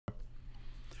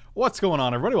What's going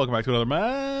on, everybody? Welcome back to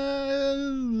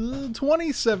another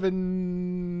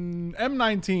 27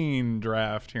 M19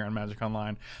 draft here on Magic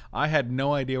Online. I had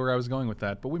no idea where I was going with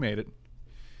that, but we made it.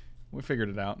 We figured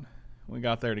it out. We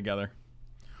got there together.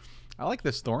 I like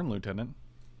this Thorn Lieutenant.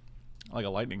 I like a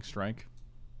Lightning Strike.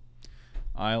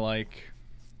 I like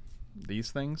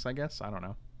these things, I guess. I don't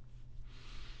know.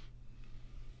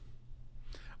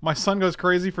 My son goes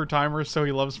crazy for timers, so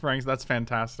he loves Franks. That's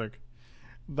fantastic.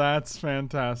 That's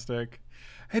fantastic.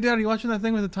 Hey, Dad, are you watching that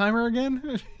thing with the timer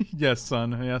again? Yes,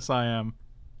 son. Yes, I am.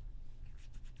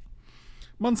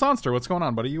 Munsonster, what's going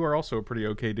on, buddy? You are also a pretty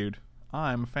okay dude.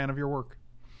 I'm a fan of your work.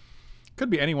 Could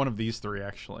be any one of these three,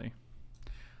 actually.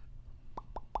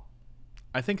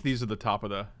 I think these are the top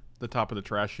of the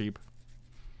trash heap.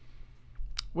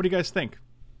 What do you guys think?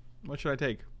 What should I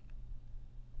take?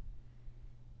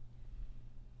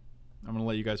 I'm gonna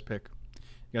let you guys pick.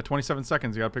 You got 27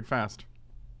 seconds. You gotta pick fast.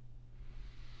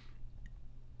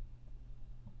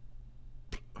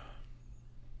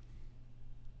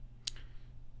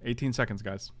 $18 seconds,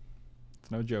 guys. It's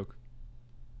no joke.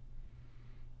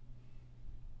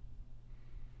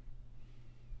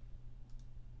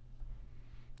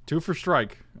 Two for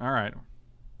strike. All right.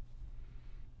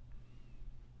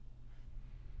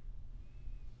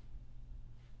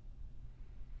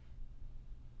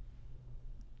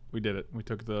 We did it. We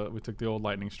took the old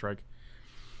lightning strike.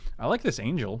 I like this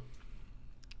angel.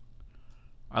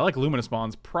 I like luminous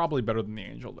bonds probably better than the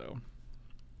angel though.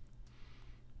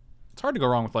 It's hard to go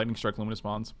wrong with lightning strike luminous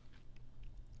bonds.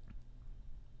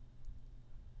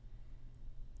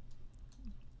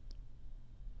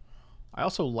 I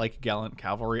also like Gallant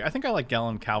Cavalry. I think I like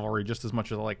Gallant Cavalry just as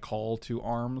much as I like Call to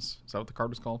Arms. Is that what the card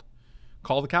was called?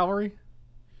 Call the Cavalry?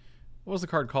 What was the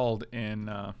card called in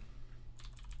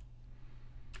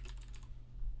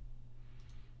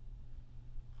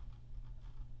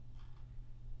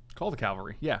Call the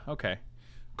Cavalry. Yeah, okay.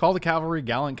 Call the Cavalry,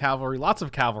 Gallant Cavalry, lots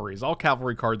of cavalries. All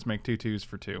cavalry cards make 2/2s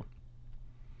for 2.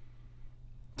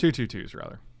 2 2/2s,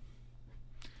 rather.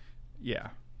 Yeah.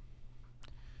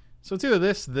 So it's either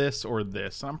this, this, or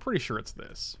this. I'm pretty sure it's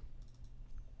this.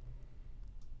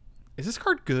 Is this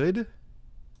card good?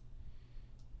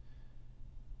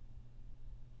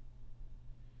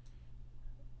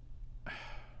 There's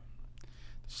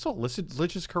still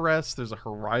Lich's Caress. There's a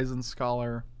Horizon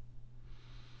Scholar.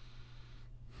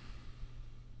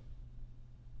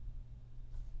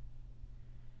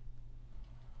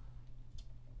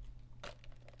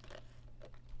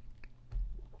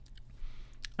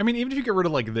 I mean, even if you get rid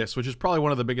of like this, which is probably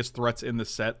one of the biggest threats in the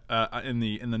set, in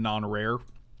the non-rare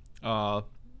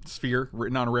sphere,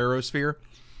 non-raro sphere,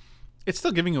 it's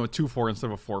still giving you a 2/4 instead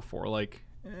of a 4/4. Like,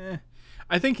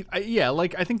 I think, yeah,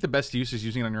 like I think the best use is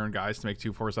using it on your own guys to make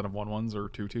 2/4s out of 1/1s or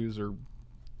 2/2s or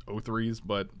 0/3s.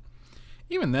 But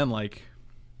even then, like,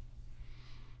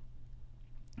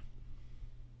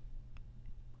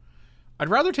 I'd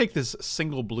rather take this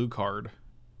single blue card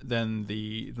than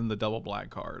the double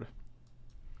black card.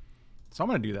 So I'm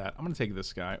going to do that. I'm going to take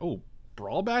this guy. Oh,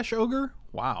 Brawl Bash Ogre?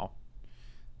 Wow.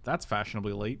 That's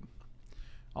fashionably late.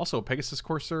 Also, a Pegasus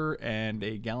Courser and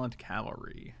a Gallant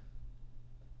Cavalry.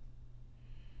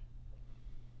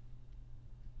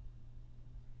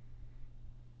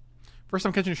 First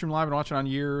time catching your stream live and watching on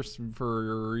years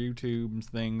for YouTube and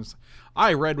things.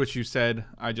 I read what you said.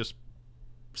 I just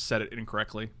said it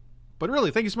incorrectly. But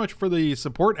really, thank you so much for the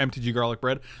support, MTG Garlic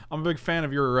Bread. I'm a big fan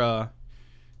of your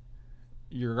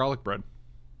garlic bread,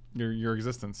 your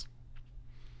existence.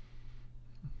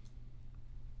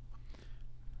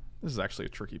 This is actually a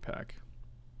tricky pack.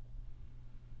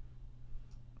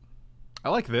 I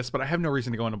like this, but I have no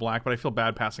reason to go into black, but I feel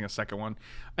bad passing a second one.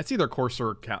 It's either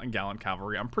Courser or Gallant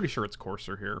Cavalry. I'm pretty sure it's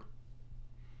Courser here.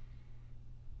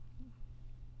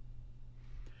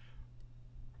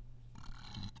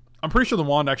 I'm pretty sure the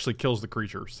wand actually kills the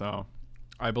creature, so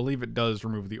I believe it does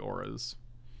remove the auras.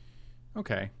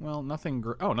 Okay, well, nothing...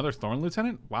 Oh, another Thorn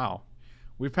Lieutenant? Wow.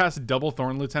 We've passed double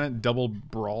Thorn Lieutenant, double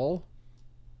Brawl.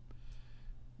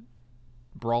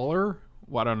 Brawler?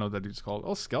 Well, I don't know what that dude's called.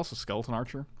 Oh, also Skeleton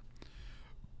Archer.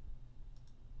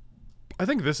 I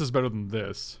think this is better than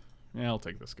this. Yeah, I'll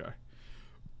take this guy.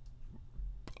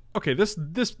 Okay,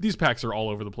 these packs are all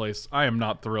over the place. I am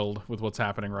not thrilled with what's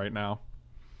happening right now.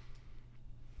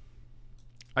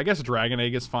 I guess Dragon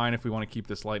Egg is fine if we want to keep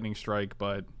this Lightning Strike,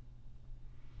 but...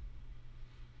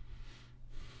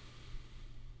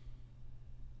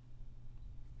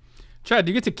 Chad,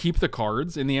 do you get to keep the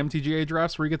cards in the MTGA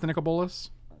drafts where you get the Nicol Bolas?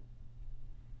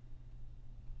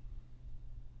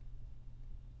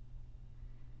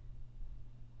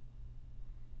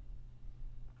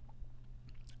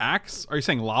 Axe? Are you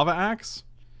saying Lava Axe?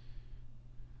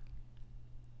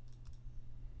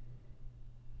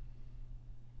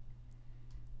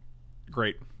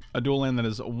 Great. A dual land that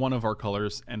is one of our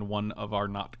colors and one of our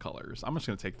not colors. I'm just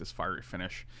going to take this Fiery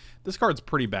Finish. This card's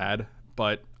pretty bad,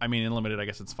 but, I mean, in limited, I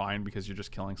guess it's fine because you're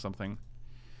just killing something.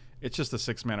 It's just a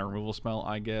 6-mana removal spell,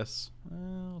 I guess.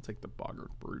 I'll take the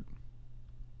Boggart Brute.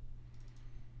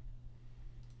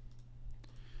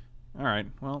 Alright,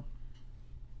 well.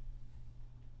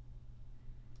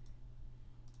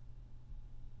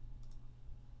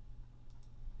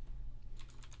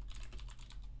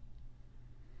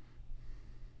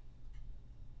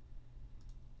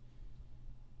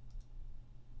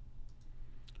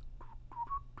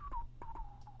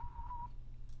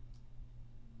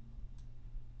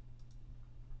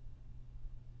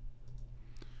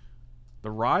 The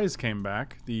Rise came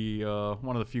back. The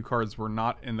one of the few cards were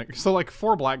not in the... So, like,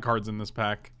 4 black cards in this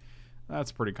pack.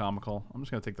 That's pretty comical. I'm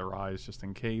just going to take the Rise just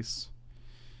in case.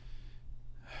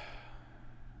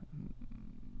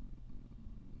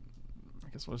 I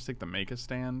guess we'll just take the Make a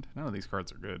Stand. None of these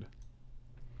cards are good.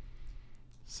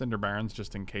 Cinder Barons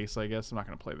just in case, I guess. I'm not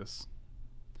going to play this.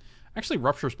 Actually,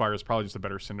 Rupture Spire is probably just a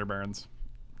better Cinder Barons.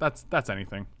 That's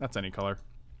anything. That's any color.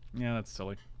 Yeah, that's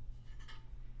silly.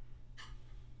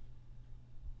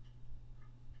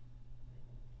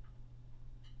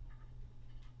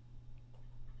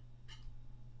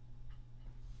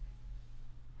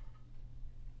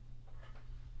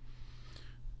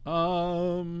 I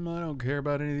don't care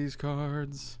about any of these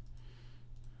cards.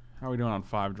 How are we doing on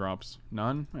 5 drops?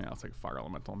 None? Yeah, I'll take a Fire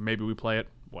Elemental. Maybe we play it.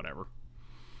 Whatever.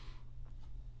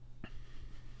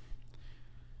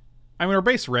 I mean, we're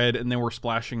base red, and then we're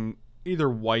splashing either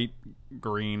white,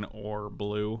 green, or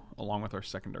blue, along with our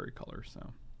secondary color,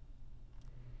 so...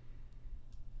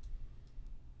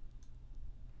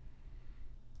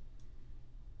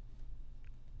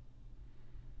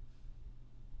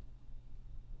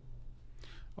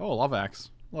 Oh, Love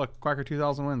Axe. Look, Quacker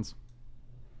 2000 wins.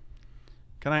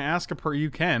 Can I ask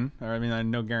you can. I mean, I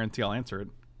no guarantee I'll answer it.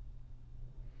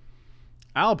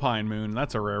 Alpine Moon.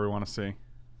 That's a rare we want to see.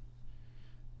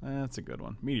 That's a good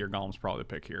one. Meteor Golem's probably the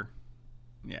pick here.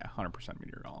 Yeah, 100%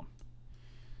 Meteor Golem.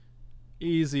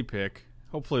 Easy pick.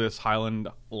 Hopefully this Highland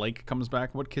Lake comes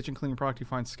back. What kitchen cleaning product do you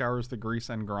find scours the grease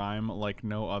and grime like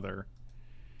no other?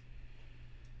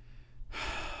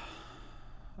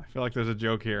 I feel like there's a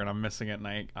joke here and I'm missing it,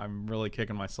 and I'm really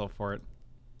kicking myself for it.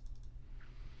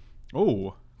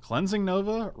 Oh, Cleansing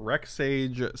Nova,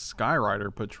 Rexage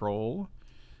Skyrider Patrol,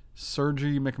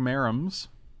 Sergi McMarams,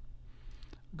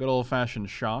 good old-fashioned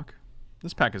Shock.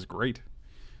 This pack is great.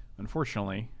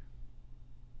 Unfortunately,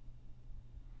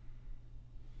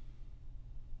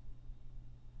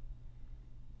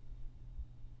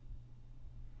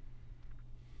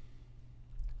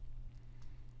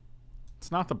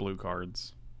 it's not the blue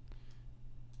cards.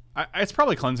 It's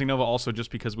probably Cleansing Nova also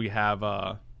just because we have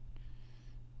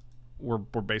we're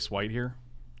base white here.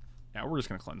 Yeah, we're just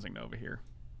gonna Cleansing Nova here.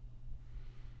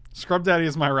 Scrub Daddy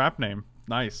is my rap name.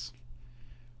 Nice.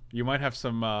 You might have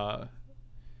some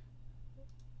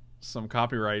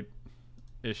copyright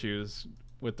issues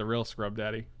with the real Scrub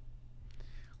Daddy.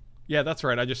 Yeah, that's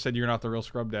right. I just said you're not the real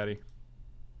Scrub Daddy.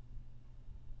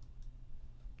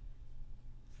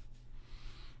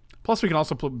 Plus, we can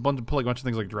also put a bunch of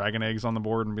things like Dragon Eggs on the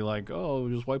board and be like, oh,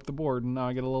 just wipe the board, and now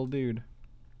I get a little dude.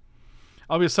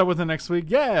 I'll be a sub with the next week.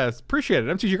 Yes, appreciate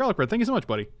it. MTG Garlic Bread, thank you so much,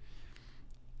 buddy.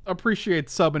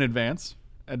 Appreciate sub in advance.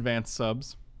 Advanced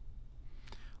subs.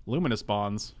 Luminous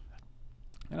Bonds.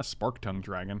 And a Spark Tongue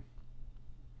Dragon.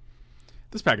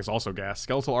 This pack is also gas.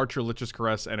 Skeletal Archer, Lich's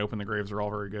Caress, and Open the Graves are all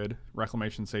very good.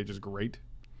 Reclamation Sage is great.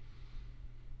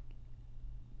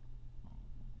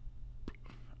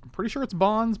 I'm pretty sure it's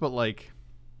Bonds, but like...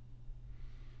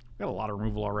 we got a lot of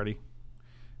removal already.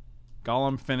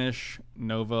 Golem, Finish,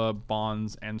 Nova,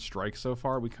 Bonds, and Strike so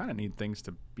far. We kind of need things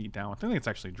to beat down. I think it's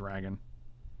actually Dragon.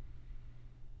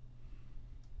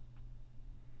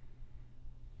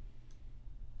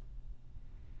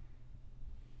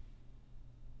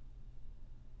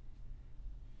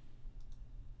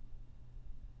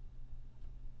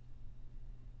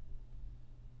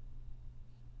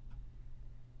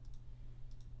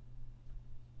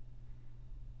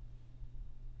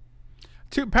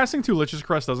 Passing 2 Lich's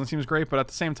Crest doesn't seem great, but at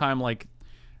the same time, like,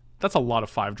 that's a lot of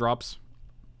 5 drops.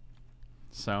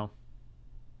 So,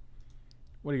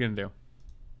 what are you going to do?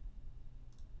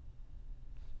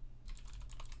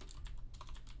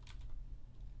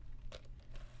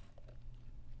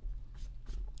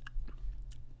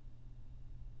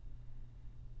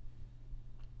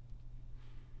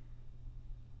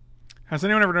 Has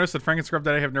anyone ever noticed that Frank and Scrub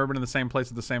Daddy have never been in the same place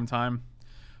at the same time?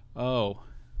 Oh,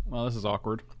 well, this is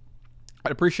awkward.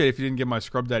 I'd appreciate it if you didn't give my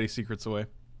Scrub Daddy secrets away.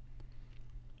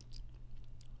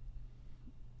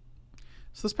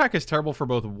 So this pack is terrible for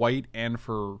both white and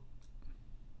for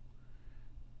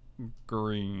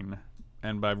green.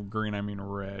 And by green, I mean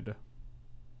red.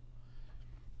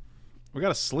 We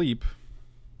got a sleep.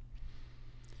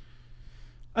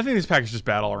 I think this pack is just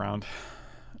bad all around.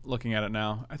 Looking at it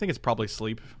now, I think it's probably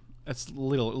sleep. It's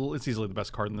easily the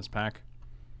best card in this pack.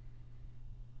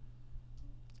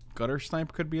 Gutter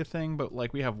Snipe could be a thing, but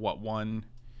like we have what, 1,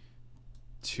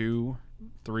 2,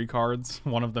 3 cards.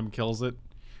 One of them kills it.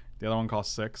 The other one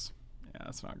costs 6. Yeah,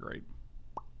 that's not great.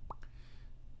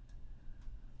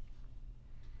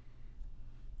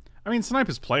 I mean, Snipe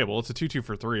is playable. It's a 2/2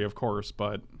 for 3, of course,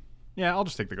 but yeah, I'll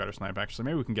just take the Gutter Snipe, actually.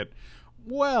 Maybe we can get...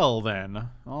 Well, then.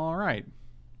 All right.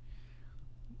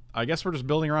 I guess we're just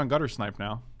building around Gutter Snipe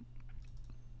now.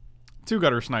 2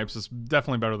 Gutter Snipes is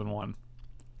definitely better than 1.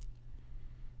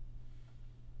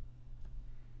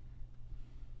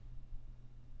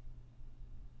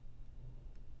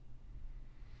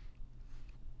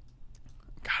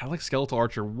 God, I like Skeletal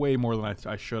Archer way more than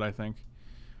I should, I think.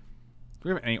 Do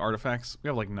we have any artifacts? We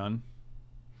have, like, none.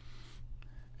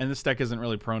 And this deck isn't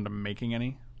really prone to making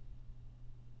any.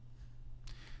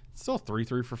 It's still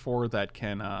 3/3 for 4 that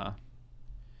can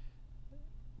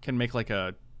make, like,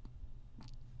 a...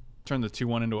 Turn the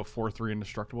 2/1 into a 4/3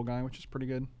 indestructible guy, which is pretty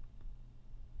good.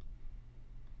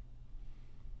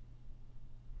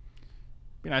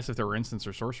 Be nice if there were instants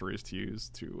or sorceries to use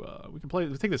to... we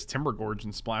can take this Timber Gorge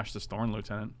and splash this Thorn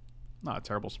Lieutenant. Not a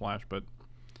terrible splash, but...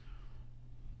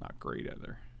 Not great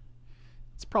either.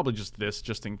 It's probably just this,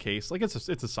 just in case. Like, it's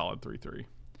a solid 3/3.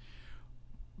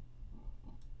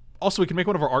 Also, we can make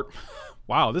one of our art...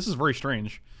 Wow, this is very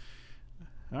strange.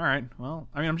 Alright, well,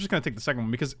 I mean, I'm just going to take the second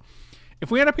one, because if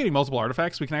we end up getting multiple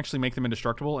artifacts, we can actually make them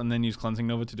indestructible and then use Cleansing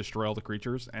Nova to destroy all the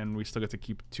creatures, and we still get to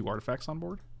keep 2 artifacts on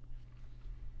board.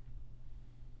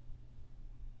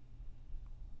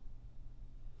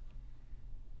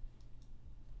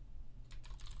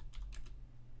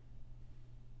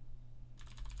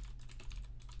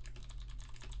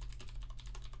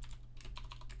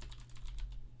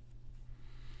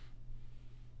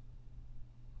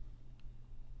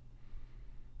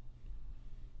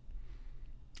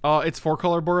 It's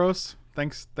 4-color Boros.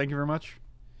 Thank you very much.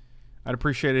 I'd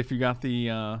appreciate it if you got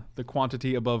the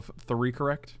quantity above 3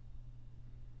 correct.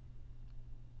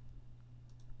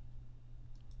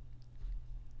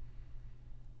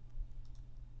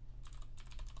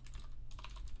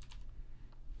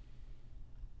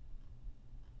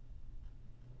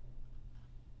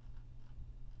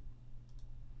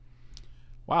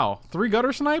 Wow, 3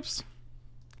 Gutter Snipes?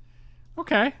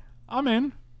 Okay, I'm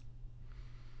in.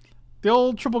 The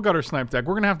old triple Gutter Snipe deck.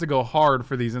 We're going to have to go hard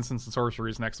for these instants and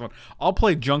sorceries next one. I'll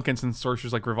play junk instants and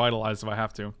sorceries like Revitalize if I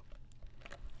have to.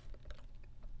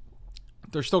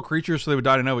 They're still creatures, so they would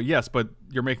die to Nova. Yes, but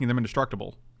you're making them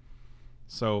indestructible.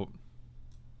 So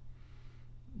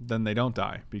then they don't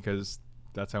die, because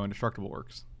that's how indestructible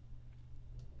works.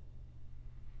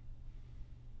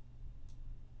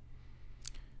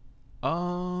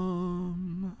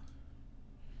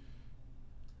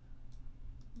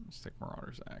 Let's take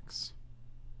Marauder's Axe.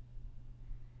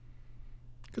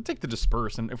 Could take the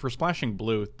Disperse, and if we're splashing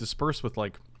blue, Disperse with,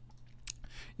 like...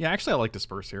 Yeah, actually I like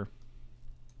Disperse here.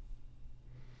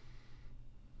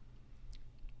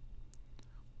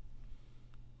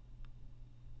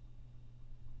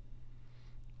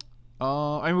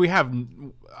 I mean, we have...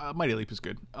 Mighty Leap is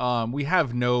good. We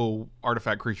have no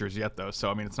artifact creatures yet, though,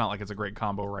 so, I mean, it's not like it's a great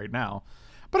combo right now.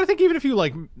 But I think even if you,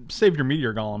 like, save your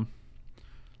Meteor Golem,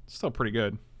 it's still pretty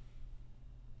good.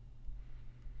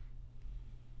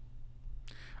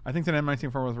 I think the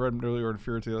M19 form with red and early or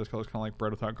inferior to the other colors, kind of like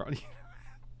bread without garlic.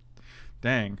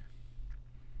 Dang.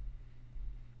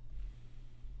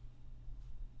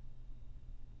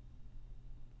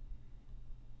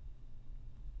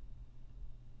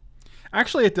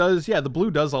 Actually, it does. Yeah, the blue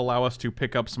does allow us to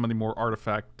pick up some of the more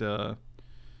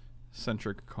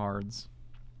artifact-centric cards.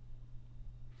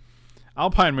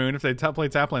 Alpine Moon, if they play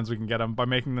tap lands, we can get them by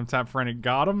making them tap for any.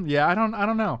 Got them? Yeah, I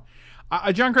don't know.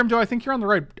 John Grimdo, I think you're on the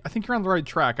right. I think you're on the right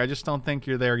track. I just don't think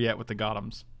you're there yet with the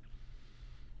Gothams.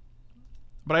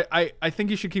 But I think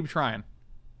you should keep trying.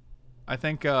 I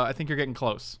think you're getting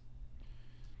close.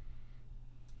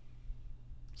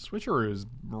 Switcheroo is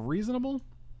reasonable.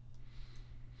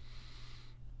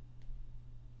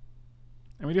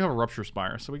 And we do have a Rupture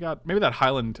Spire, so we got... Maybe that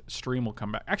Highland Stream will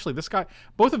come back. Actually, this guy...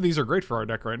 Both of these are great for our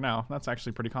deck right now. That's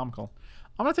actually pretty comical.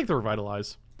 I'm going to take the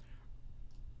Revitalize.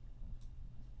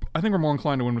 I think we're more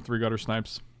inclined to win with 3 Gutter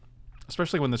Snipes.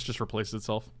 Especially when this just replaces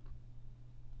itself.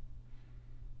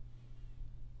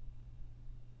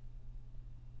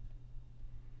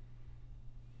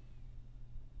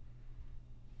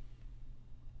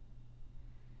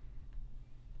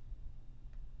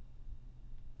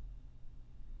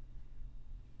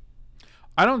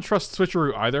 I don't trust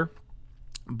Switcheroo either,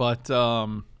 but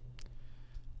I'm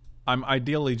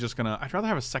ideally just gonna. I'd rather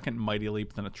have a second Mighty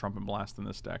Leap than a Trumpet Blast in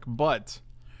this deck, but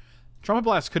Trumpet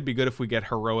Blast could be good if we get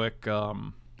heroic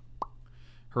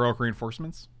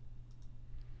reinforcements.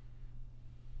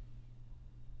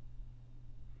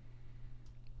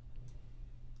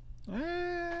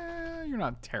 You're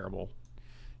not terrible.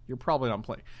 You're probably not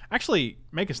playing. Actually,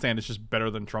 Make a Stand is just better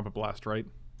than Trumpet Blast, right?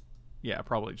 Yeah,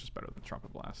 probably just better than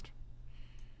Trumpet Blast.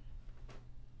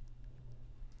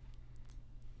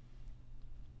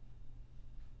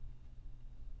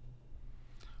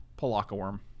 Palaka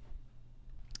Worm.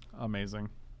 Amazing.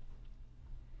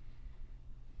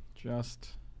 Just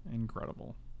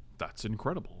incredible. That's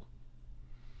incredible.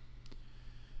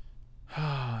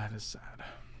 That is sad.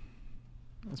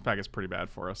 This pack is pretty bad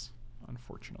for us,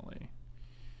 unfortunately.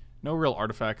 No real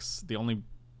artifacts. The only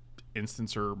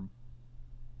instants are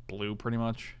blue, pretty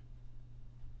much.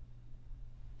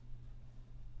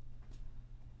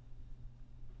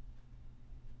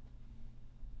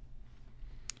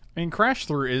 I mean, Crash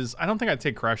Through is... I don't think I'd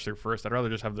take Crash Through first. I'd rather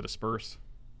just have the Disperse.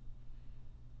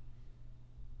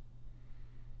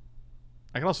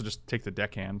 I could also just take the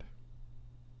Deckhand.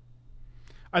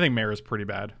 I think Mare is pretty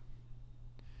bad.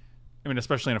 I mean,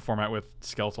 especially in a format with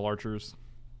Skeletal Archers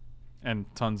and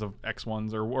tons of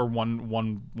X1s, or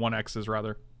one X's,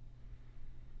 rather.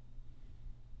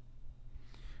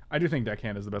 I do think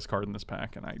Deckhand is the best card in this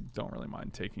pack, and I don't really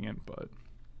mind taking it, but...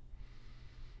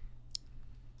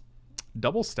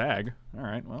 Double Stag.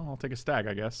 Alright, well, I'll take a Stag,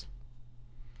 I guess.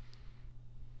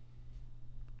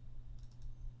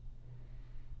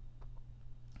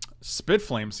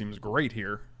 Spitflame seems great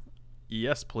here.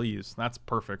 Yes, please. That's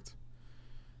perfect.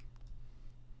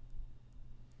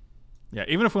 Yeah,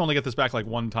 even if we only get this back like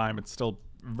one time, it's still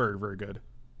very, very good.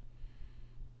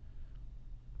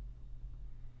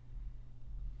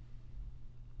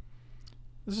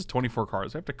 This is 24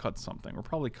 cards. We have to cut something. We're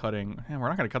probably cutting... we're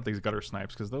not going to cut these Gutter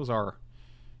Snipes because those are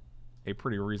a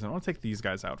pretty reason. I want to take these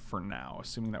guys out for now,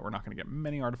 assuming that we're not going to get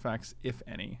many artifacts, if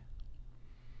any.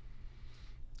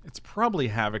 It's probably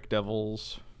Havoc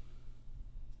Devils.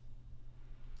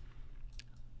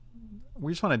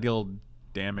 We just want to deal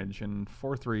damage, and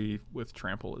 4/3 with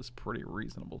Trample is pretty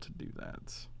reasonable to do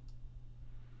that.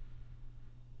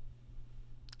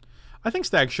 I think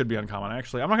Stag should be uncommon,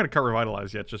 actually. I'm not going to cut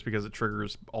Revitalize yet, just because it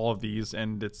triggers all of these,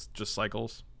 and it's just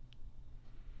cycles.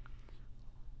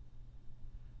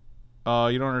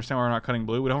 You don't understand why we're not cutting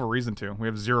blue? We don't have a reason to. We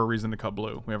have zero reason to cut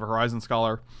blue. We have a Horizon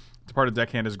Scholar. Departed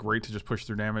Deckhand is great to just push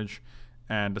through damage,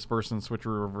 and Disperse and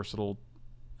Switcheroo are versatile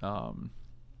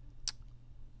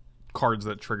cards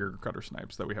that trigger Gutter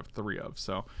Snipes that we have 3 of.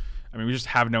 So, I mean, we just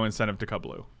have no incentive to cut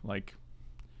blue. Like...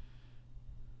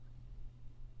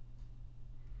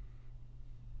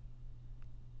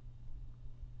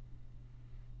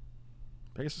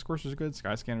 Pegasus Courser is good,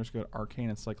 Skyscanner is good, Arcane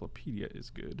Encyclopedia is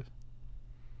good.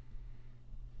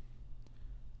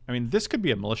 I mean, this could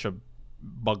be a Militia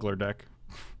Bugler deck.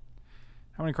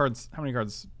 How many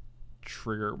cards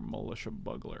trigger Militia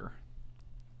Bugler?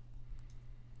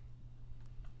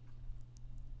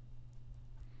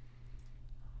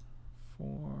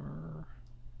 4,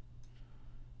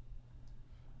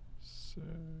 6.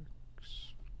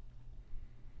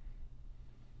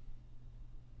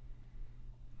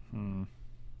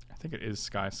 I think it is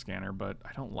Skyscanner, but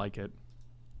I don't like it.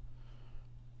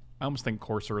 I almost think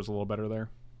Courser is a little better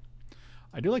there.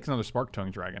 I do like another Spark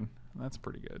Tongue Dragon. That's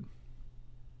pretty good.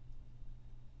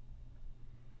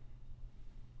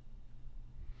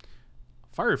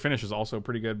 Fiery Finish is also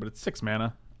pretty good, but it's 6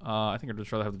 mana. I think I'd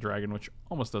just rather have the Dragon, which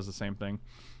almost does the same thing.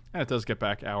 And it does get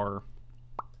back our...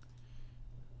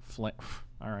 Flame.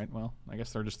 Alright, well, I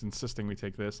guess they're just insisting we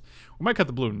take this. We might cut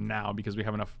the blue now because we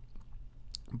have enough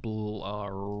blue,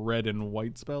 red and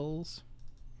white spells.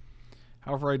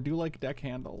 However, I do like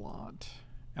Deckhand a lot.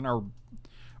 And our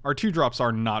 2-drops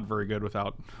are not very good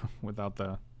without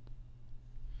the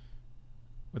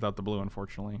blue,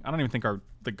 unfortunately. I don't even think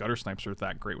the Gutter Snipes are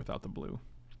that great without the blue.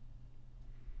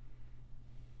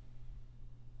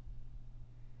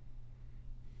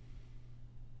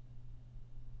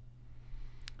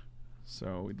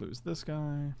 So we'd lose this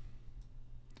guy,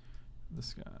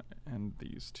 and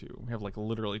these 2. We have like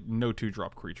literally no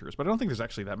 2-drop creatures, but I don't think there's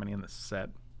actually that many in this set.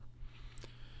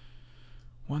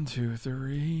 1, 2,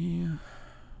 3.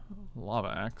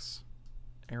 Lava Axe.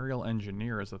 Aerial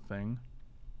Engineer is a thing.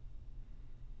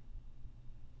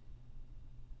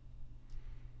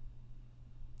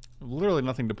 Literally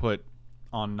nothing to put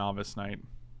on Novice Knight.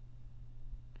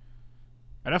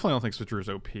 I definitely don't think Switcher is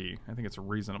OP. I think it's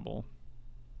reasonable.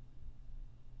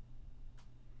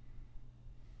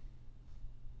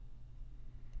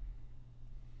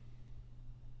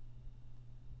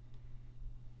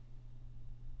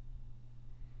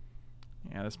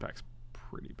 Yeah, this pack's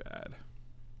pretty bad.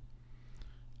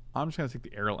 I'm just going to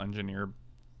take the Aerial Engineer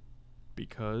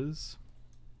because...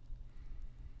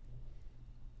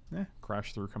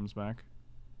 Crash Through comes back.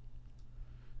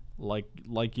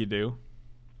 Like you do.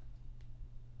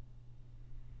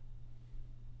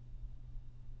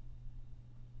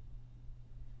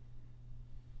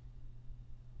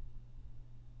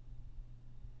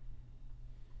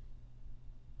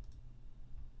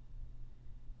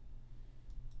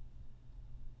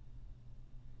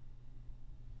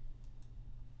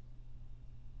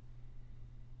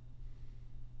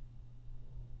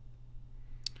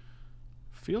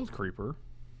 Field Creeper.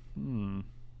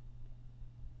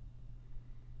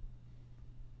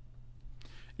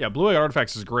 Yeah, Blue-Eye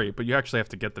Artifacts is great, but you actually have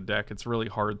to get the deck. It's really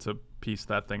hard to piece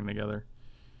that thing together.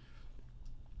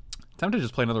 Time to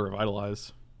just play another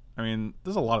Revitalize. I mean,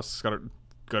 there's a lot of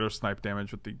gutter snipe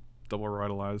damage with the double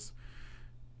Revitalize.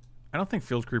 I don't think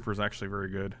Field Creeper is actually very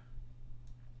good.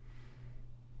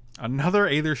 Another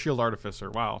Aether Shield Artificer.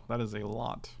 Wow, that is a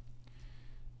lot.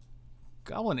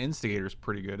 Goblin Instigator is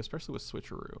pretty good, especially with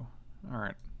Switcheroo.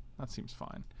 Alright, that seems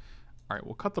fine. Alright,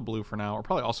 we'll cut the blue for now. We're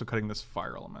probably also cutting this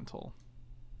Fire Elemental.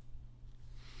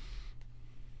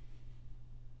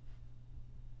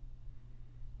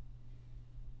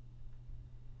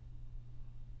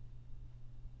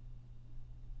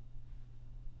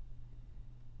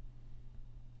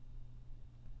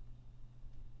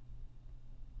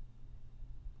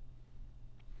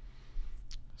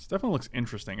 This definitely looks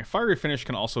interesting. If Fiery Finish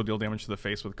can also deal damage to the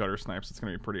face with Gutter Snipes, it's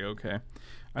going to be pretty okay.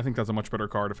 I think that's a much better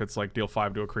card if it's like deal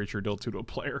 5 to a creature, deal 2 to a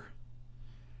player.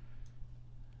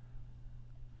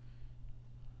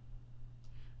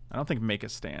 I don't think Make a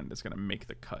Stand is going to make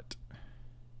the cut.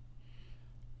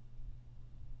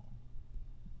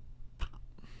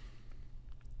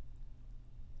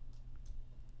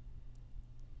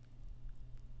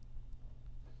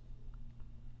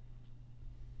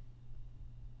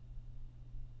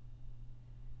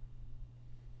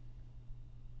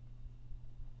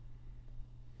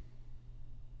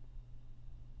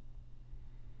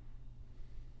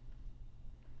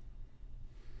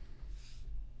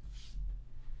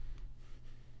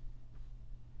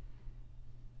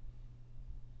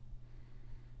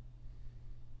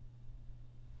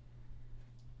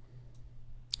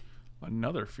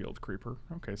 Another Field Creeper.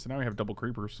 Okay, so now we have double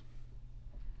creepers.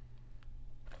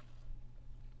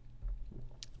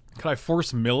 Could I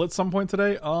force mill at some point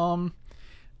today?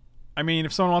 I mean,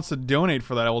 if someone wants to donate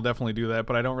for that, I will definitely do that,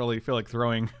 but I don't really feel like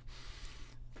throwing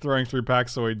 3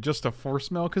 packs away just to force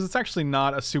mill, because it's actually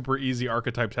not a super easy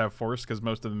archetype to have force, because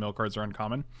most of the mill cards are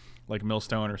uncommon, like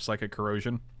Millstone or Psychic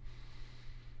Corrosion.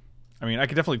 I mean, I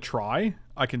could definitely try.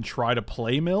 I can try to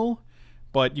play mill,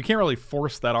 but you can't really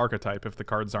force that archetype if the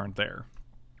cards aren't there.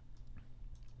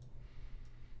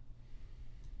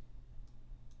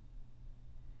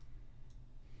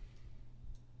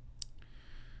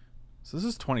 So this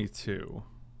is 22.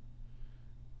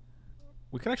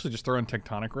 We could actually just throw in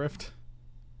Tectonic Rift.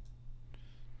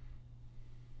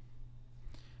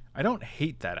 I don't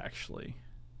hate that, actually.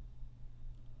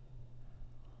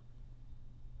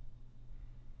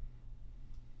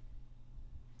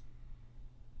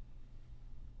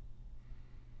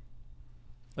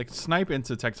 Like, Snipe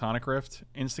into Tectonic Rift,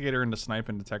 Instigator into Snipe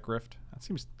into Tech Rift. That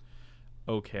seems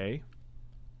okay.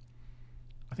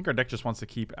 I think our deck just wants to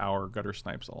keep our Gutter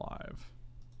Snipes alive.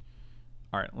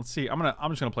 All right, let's see. I'm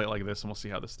just gonna play it like this, and we'll see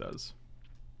how this does.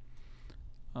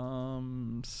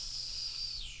 No,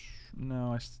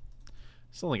 I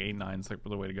still think 8-9 is like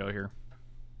the way to go here.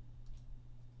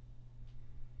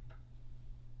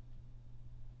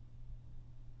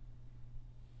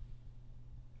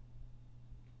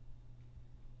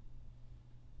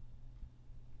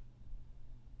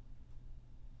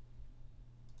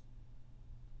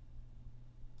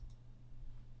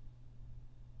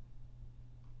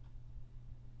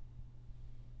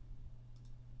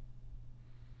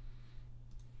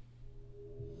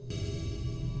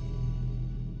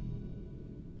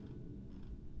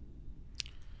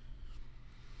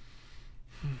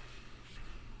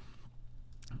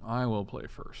 I will play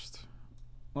first.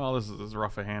 Well, this is as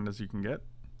rough a hand as you can get.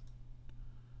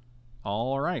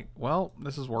 All right. Well,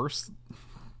 this is worse.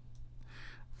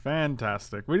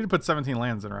 Fantastic. We did put 17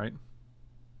 lands in, right?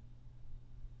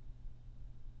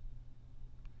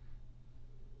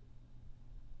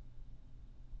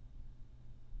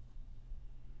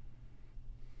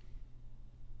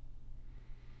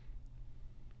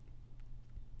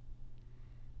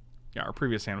 Yeah, our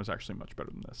previous hand was actually much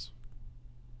better than this,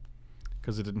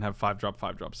 because it didn't have 5-drop,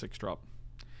 5-drop, 6-drop.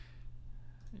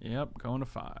 Yep, going to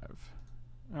 5.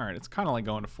 All right, it's kind of like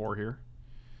going to 4 here.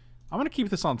 I'm going to keep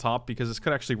this on top because this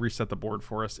could actually reset the board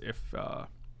for us if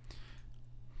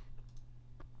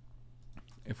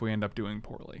we end up doing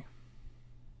poorly.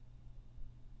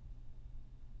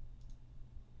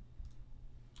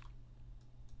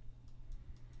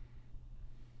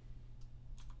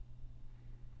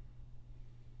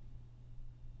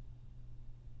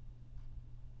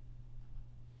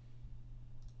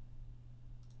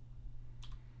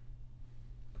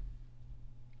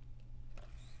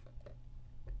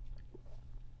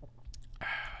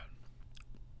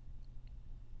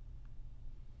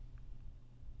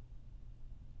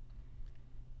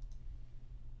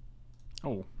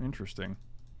 Oh, interesting.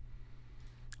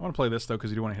 I want to play this, though,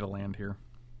 because you do want to hit a land here.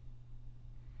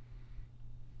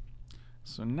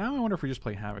 So now I wonder if we just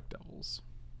play Havoc Devils.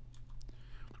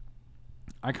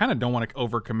 I kind of don't want to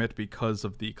overcommit because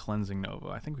of the Cleansing Nova.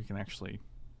 I think we can actually...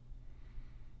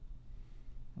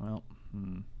 Well,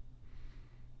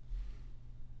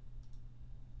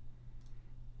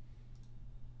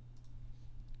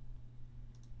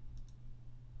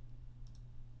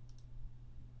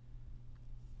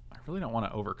 I really don't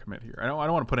want to overcommit here. I don't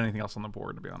want to put anything else on the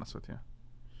board, to be honest with you.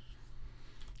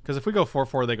 Because if we go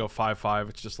 4-4, they go 5-5.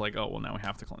 It's just like, oh, well, now we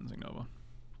have to Cleansing Nova.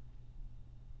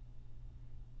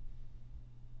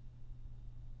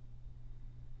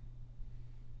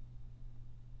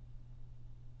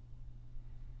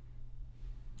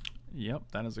 Yep,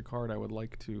 that is a card I would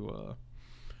like to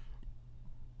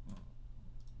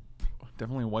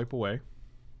definitely wipe away.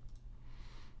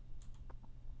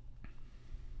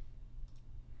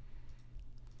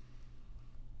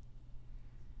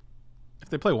 If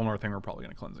they play one more thing, we're probably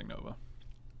going to Cleansing Nova.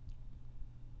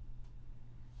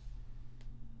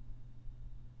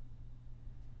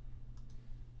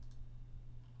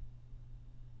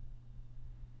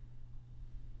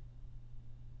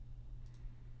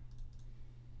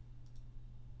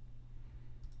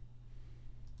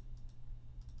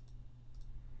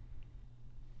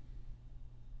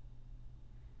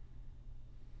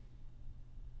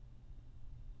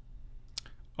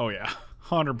 Oh yeah,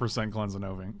 100% Cleansing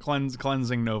Nova.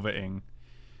 Cleansing Nova-ing.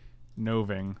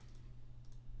 Noving.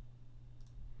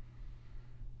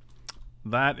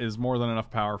 That is more than enough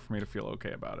power for me to feel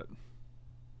okay about it.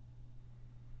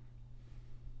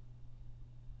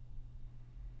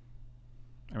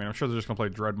 I mean, I'm sure they're just going to play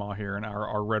Dreadmaw here, and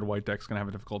our red-white deck's going to have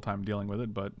a difficult time dealing with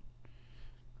it, but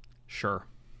sure.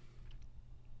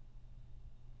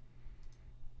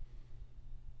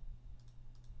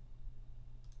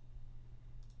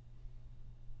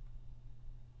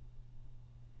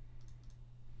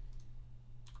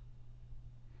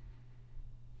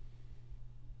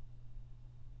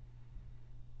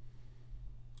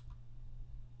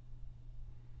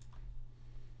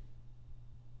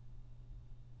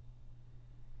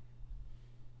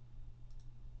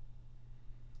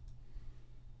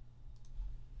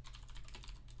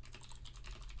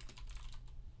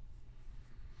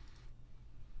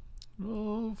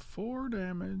 Oh, 4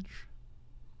 damage.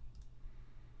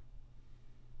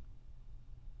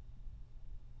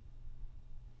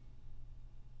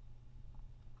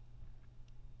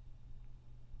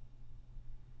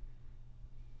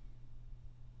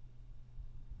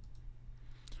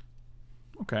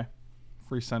 Okay.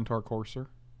 Free Centaur Courser.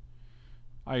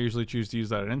 I usually choose to use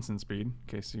that at instant speed in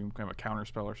case you have a counter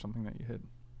spell or something that you hit.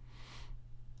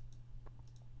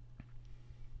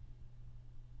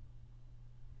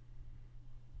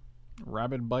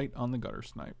 Rabid Bite on the Gutter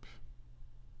Snipe.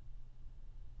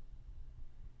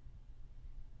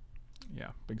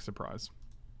 Yeah, big surprise.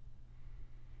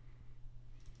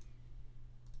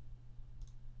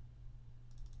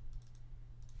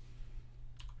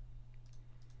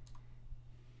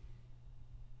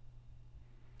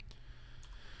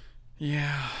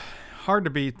 Yeah, hard to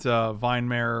beat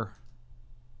Vinemare,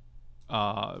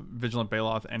 Vigilant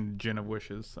Baloth, and Djinn of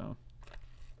Wishes, so...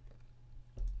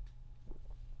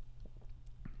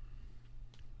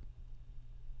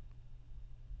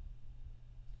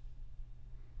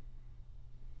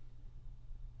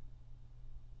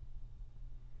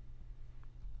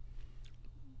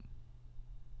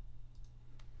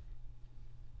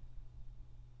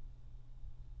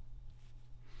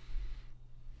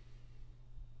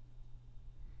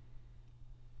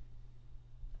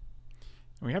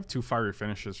 We have 2 fiery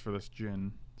finishes for this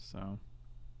Djinn, so...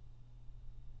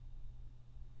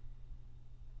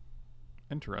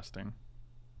 Interesting.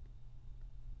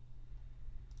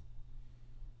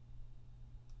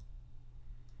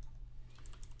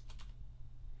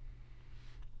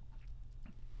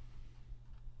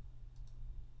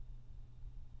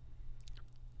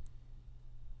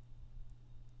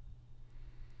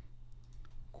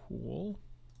 Cool.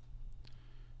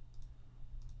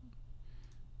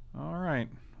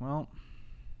 well,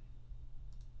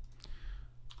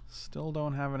 still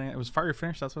don't have any. It was Fire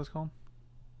Finish. That's what it's called.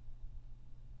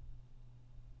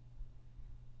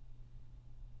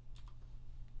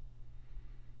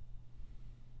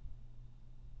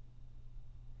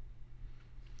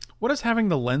 What does having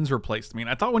the lens replaced mean?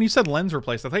 I thought when you said lens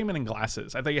replaced, I thought you meant in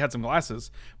glasses. I thought you had some glasses,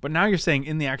 but now you're saying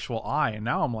in the actual eye, and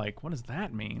now I'm like, what does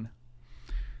that mean?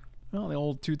 Well, the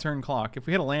old 2-turn clock. If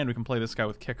we hit a land, we can play this guy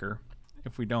with kicker.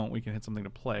 If we don't, we can hit something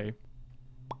to play.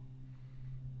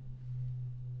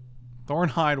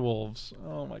 Thornhide Wolves.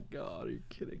 Oh my god, are you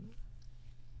kidding?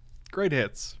 Great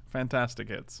hits. Fantastic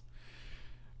hits.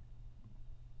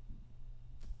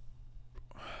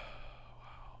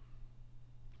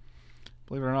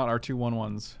 Believe it or not, our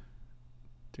 2/1/1s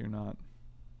do not.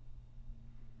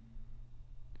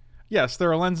 Yes,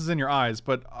 there are lenses in your eyes,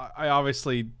 but I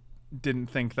obviously didn't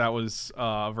think that was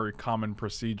a very common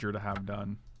procedure to have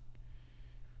done.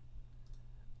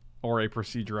 Or a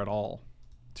procedure at all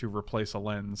to replace a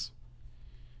lens.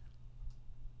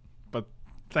 But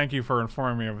thank you for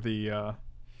informing me of the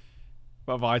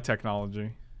of eye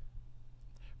technology.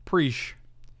 Preesh.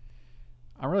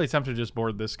 I'm really tempted to just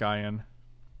board this guy in.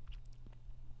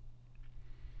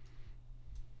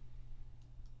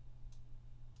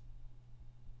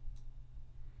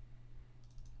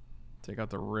 Take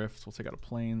out the Rift. We'll take out a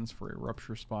Plains for a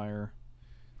Rupture Spire.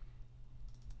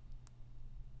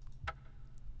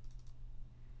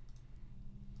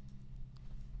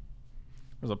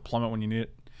 There's a Plummet when you need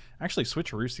it. Actually,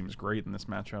 Switcheroo seems great in this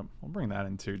matchup. We'll bring that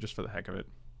in too, just for the heck of it.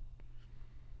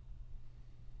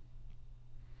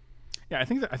 Yeah, I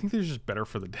think they're just better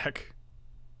for the deck.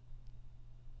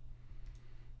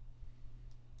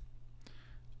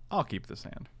 I'll keep this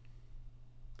hand.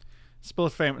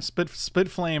 Split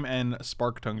Flame and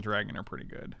Spark Tongue Dragon are pretty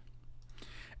good.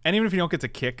 And even if you don't get to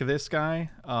kick this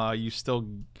guy, you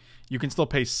can still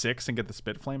pay 6 and get the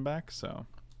Spit Flame back. So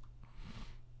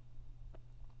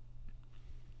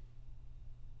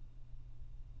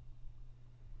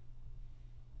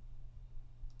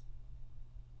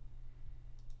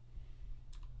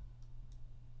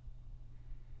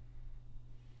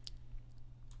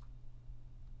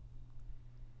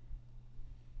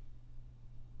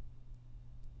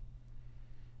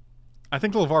I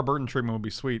think the LeVar Burton treatment would be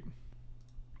sweet.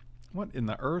 What in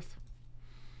the earth?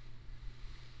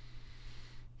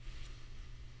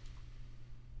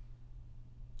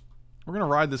 We're going to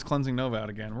ride this Cleansing Nova out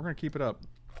again. We're going to keep it up.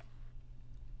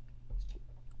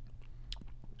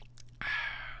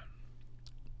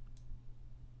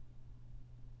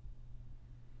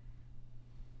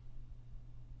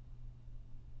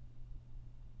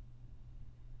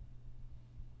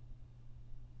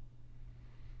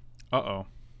 Uh-oh.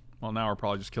 Well, now we're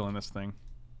probably just killing this thing.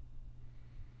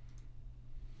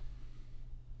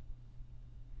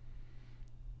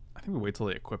 I think we wait till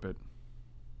they equip it.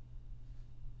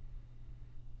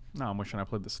 No, I'm wishing I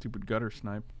played the stupid Gutter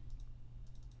Snipe.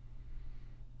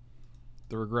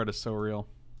 The regret is so real.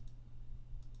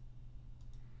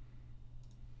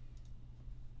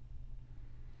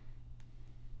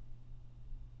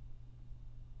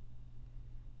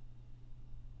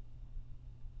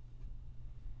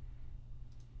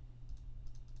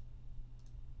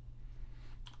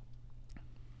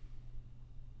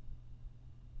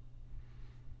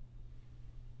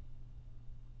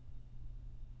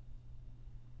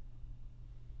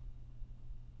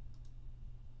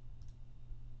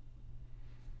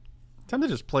 Time to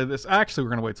just play this. Actually, we're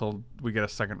going to wait till we get a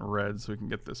second red so we can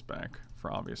get this back for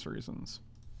obvious reasons.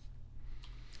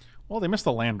 Well, they missed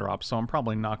the land drop, so I'm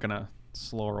probably not going to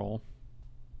slow roll.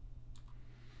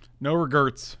 No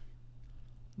regrets.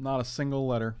 Not a single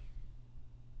letter.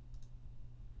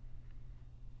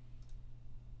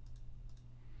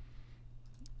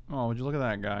 Oh, would you look at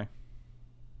that guy?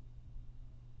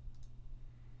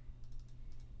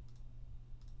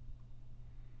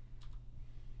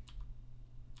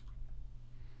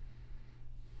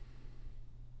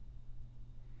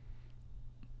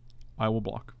 I will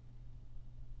block.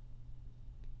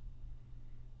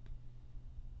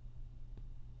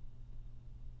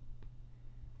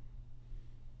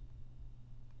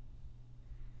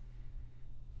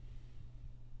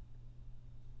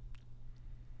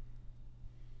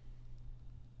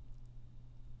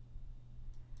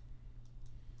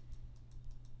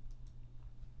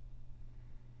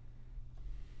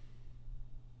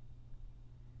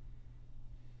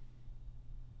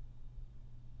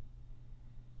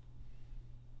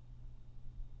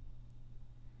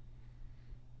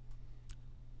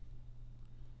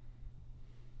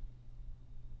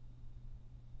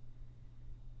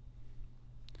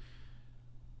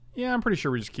 Yeah, I'm pretty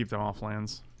sure we just keep them off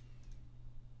lands.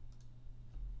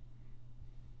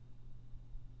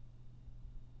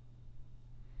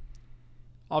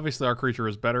 Obviously, our creature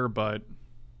is better, but...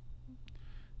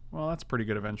 Well, that's pretty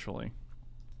good eventually.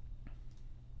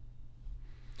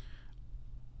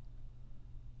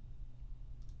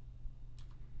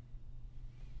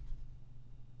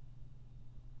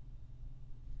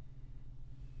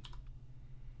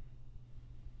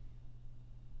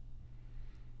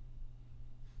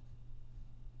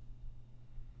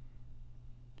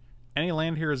 Any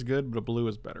land here is good, but a blue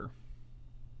is better.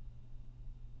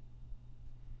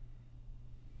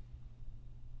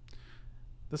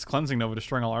 This Cleansing Nova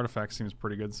destroying all artifacts seems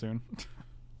pretty good soon.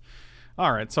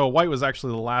 Alright, so white was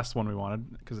actually the last one we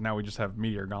wanted, because now we just have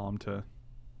Meteor Golem to...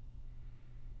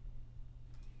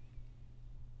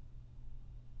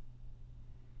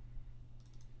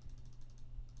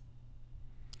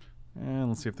 And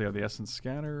let's see if they have the Essence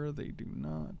Scatter. They do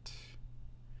not.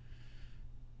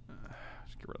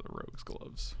 Just get rid of the Rogue's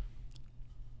Gloves.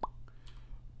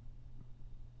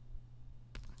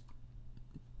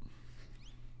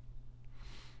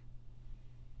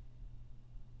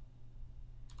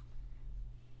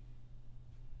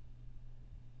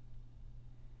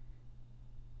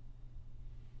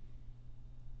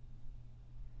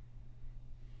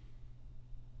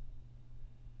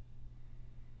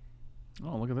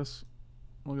 Oh, look at this.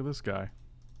 Look at this guy.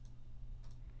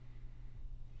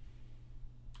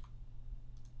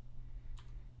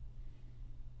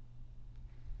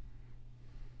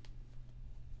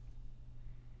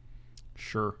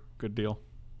 Sure, good deal.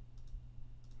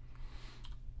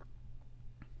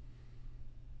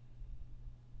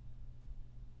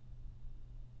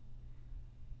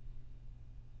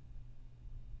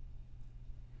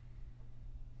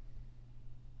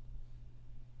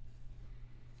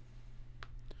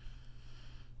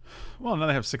 Well, now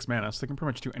they have 6 mana, so they can pretty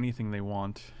much do anything they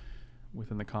want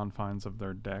within the confines of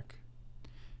their deck.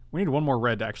 We need one more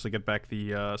red to actually get back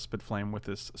the Spit Flame with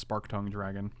this Spark Tongue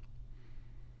Dragon.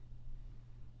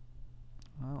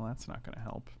 Well, that's not going to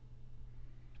help.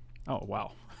 Oh,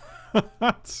 wow.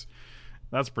 that's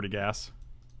pretty gas.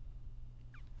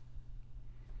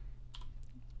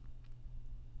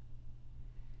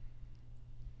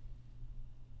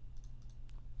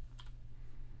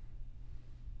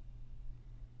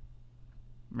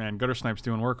 Man, Gutter Snipe's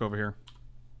doing work over here.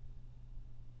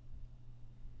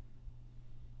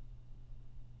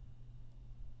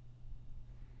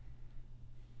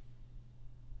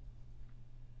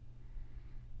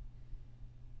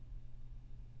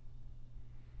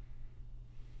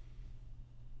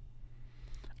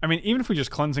 I mean, even if we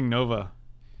just Cleansing Nova,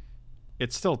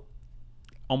 it still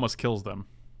almost kills them.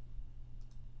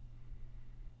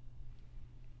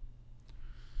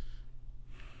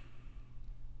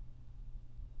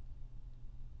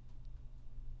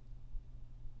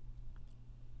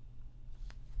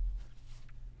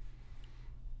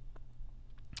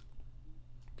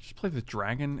 Just play the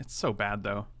dragon. It's so bad,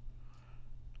 though.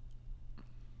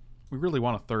 We really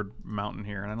want a third mountain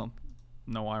here, and I don't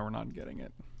know why we're not getting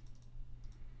it.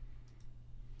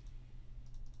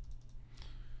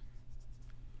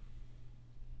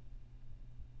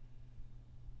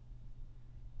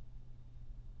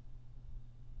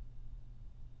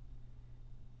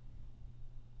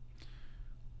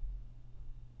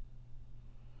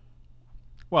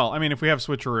 Well, I mean, if we have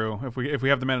Switcheroo, if we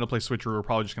have the mana to play Switcheroo, we're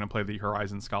probably just going to play the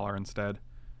Horizon Scholar instead.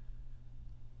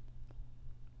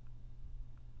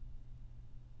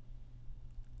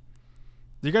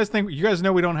 You guys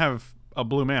know we don't have a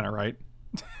blue mana, right?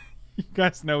 You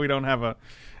guys know we don't have a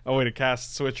way to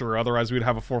cast Switcheroo, otherwise we'd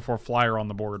have a 4/4 flyer on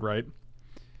the board, right?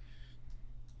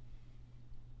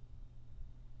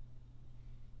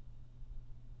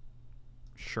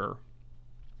 Sure.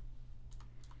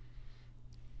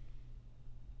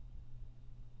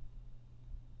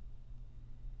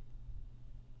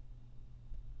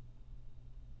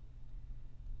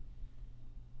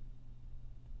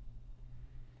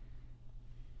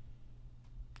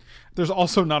 There's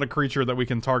also not a creature that we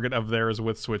can target of theirs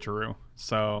with Switcheroo.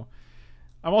 So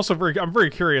I'm very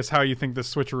curious how you think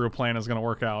this Switcheroo plan is going to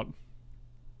work out.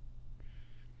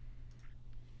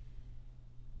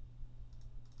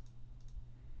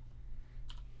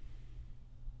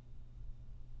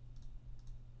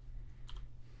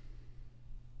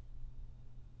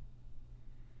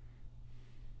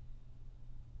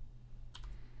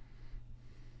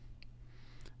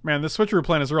 Man, this Switcheroo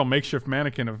plan is a real makeshift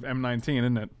mannequin of M19,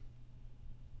 isn't it?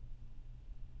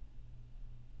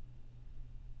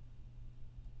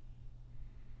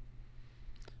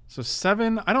 So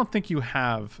 7, I don't think you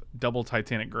have double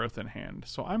Titanic Growth in hand,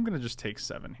 so I'm going to just take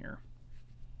 7 here.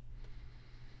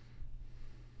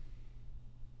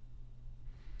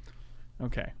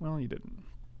 Okay, well, you didn't.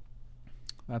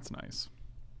 That's nice.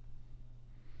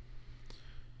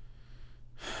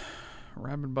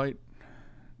 Rabid Bite?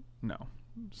 No.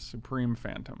 Supreme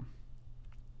Phantom.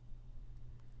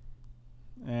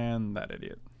 And that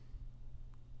idiot.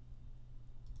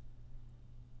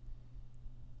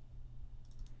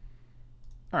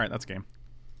 Alright, that's game.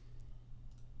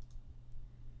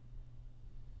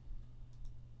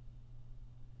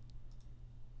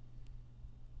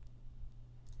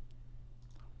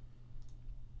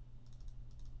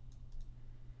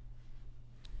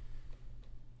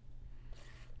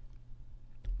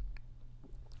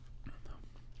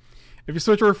 If you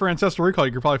switch over for Ancestral Recall,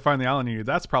 you could probably find the island you need.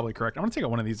 That's probably correct. I'm going to take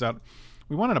one of these out.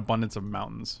 We want an abundance of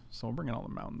mountains, so we'll bring in all the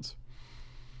mountains.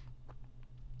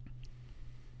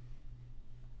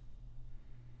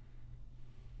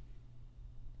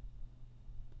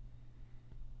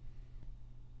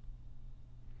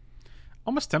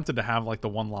 Almost tempted to have like the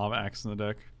one lava axe in the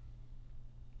deck.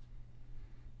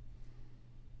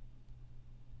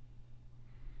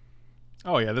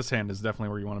 Oh yeah, this hand is definitely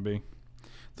where you want to be.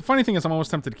 The funny thing is I'm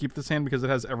almost tempted to keep this hand because it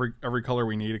has every color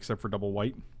we need except for double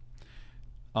white.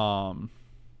 Why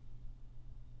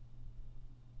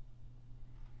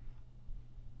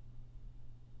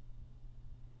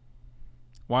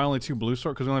only 2 blue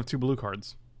swords? Because we only have 2 blue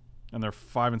cards. And they're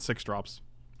 5 and 6 drops.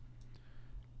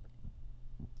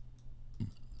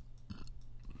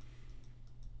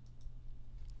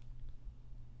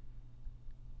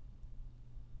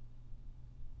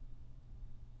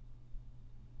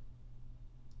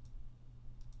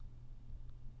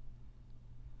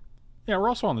 Yeah, we're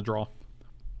also on the draw.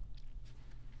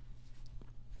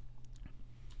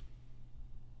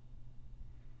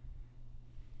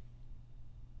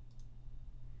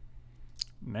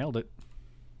 Nailed it.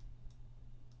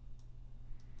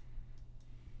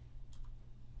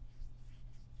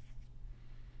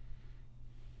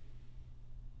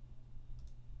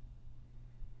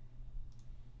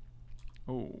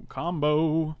 Oh,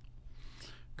 combo.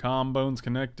 Combone's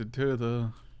connected to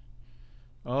the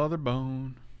other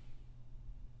bone.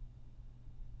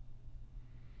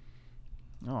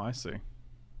 Oh, I see.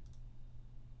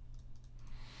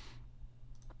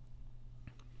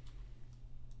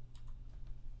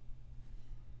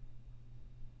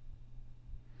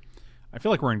 I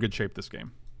feel like we're in good shape this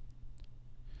game.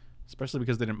 Especially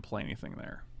because they didn't play anything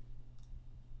there.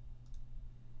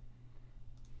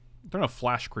 There are no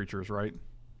flash creatures, right?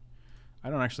 I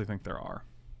don't actually think there are.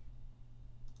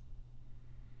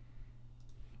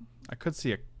 I could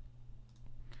see a...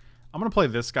 I'm going to play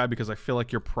this guy because I feel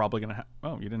like you're probably going to have...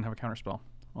 Oh, you didn't have a counterspell.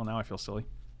 Well, now I feel silly.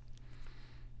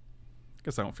 I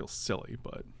guess I don't feel silly,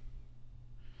 but...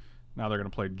 Now they're going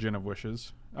to play Gin of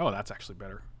Wishes. Oh, that's actually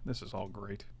better. This is all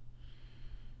great.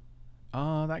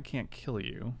 That can't kill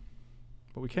you.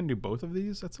 But we can do both of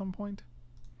these at some point.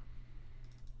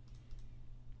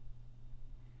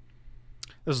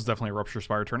 This is definitely a Rupture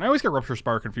Spire turn. I always get Rupture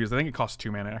Spire confused. I think it costs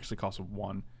 2 mana. It actually costs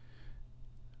 1.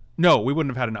 No, we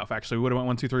wouldn't have had enough, actually. We would have went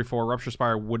 1, 2, 3, 4. Rupture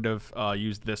Spire would have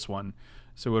used this one.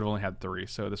 So we would have only had 3.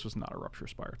 So this was not a Rupture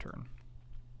Spire turn.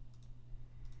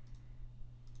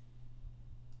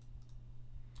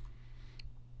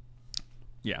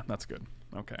 Yeah, that's good.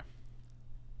 Okay.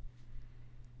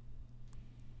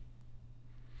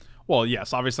 Well,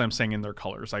 yes, obviously I'm saying in their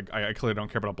colors. I clearly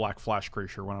don't care about a black flash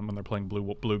creature when they're playing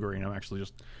blue-green. I'm actually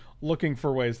just looking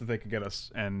for ways that they could get us,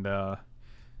 and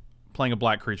playing a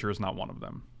black creature is not one of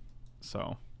them.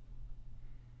 So...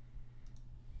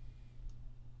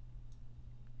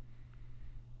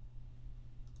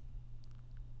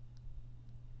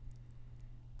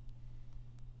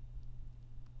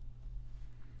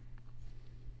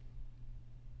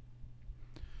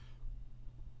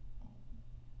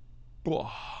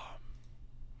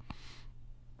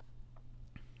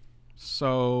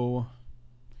 So,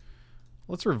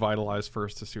 let's revitalize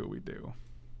first to see what we do.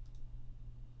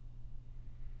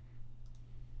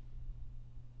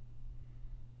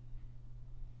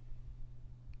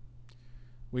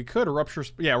 We could rupture...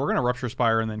 Yeah, we're going to Rupture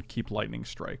Spire and then keep Lightning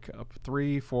Strike up.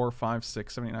 3, 4, 5,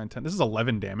 6, 7, 8, 9, 10. This is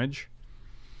 11 damage.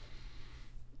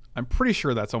 I'm pretty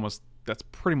sure that's almost... That's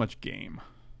pretty much game.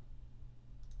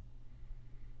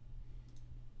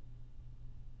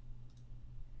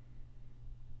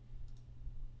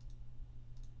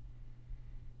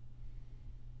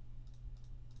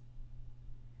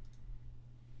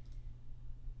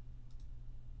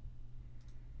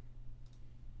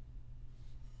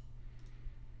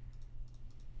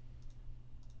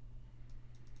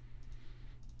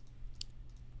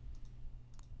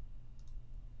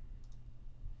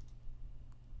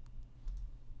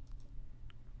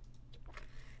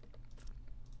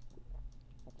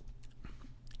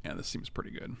 Yeah, this seems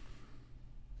pretty good.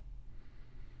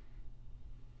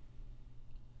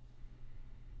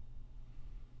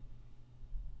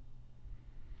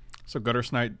 So gutter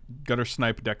snipe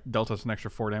dealt us an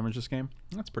extra 4 damage this game.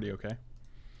 That's pretty okay.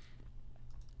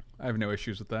 I have no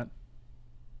issues with that.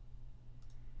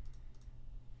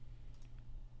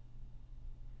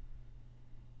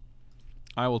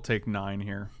 I will take 9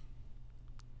 here.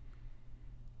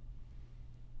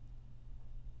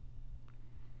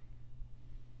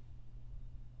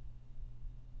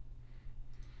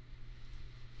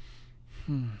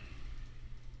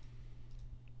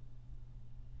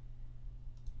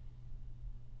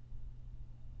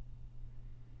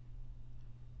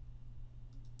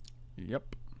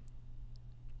 Yep.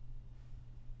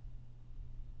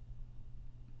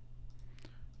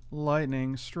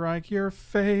 Lightning strike your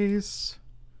face.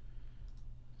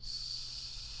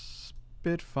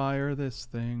 Spitfire this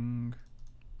thing.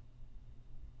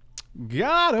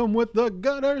 Got him with the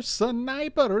gutter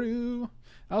sniper.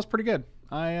 That was pretty good.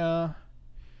 I'm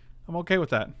okay with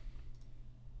that.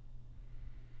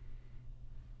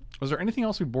 Was there anything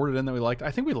else we boarded in that we liked?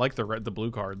 I think we liked the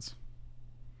blue cards.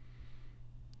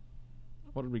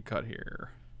 What did we cut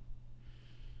here?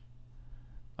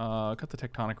 Cut the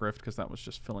Tectonic Rift because that was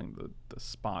just filling the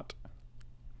spot.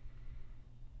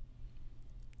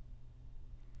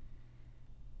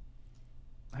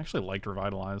 I actually liked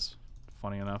Revitalize,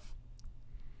 funny enough.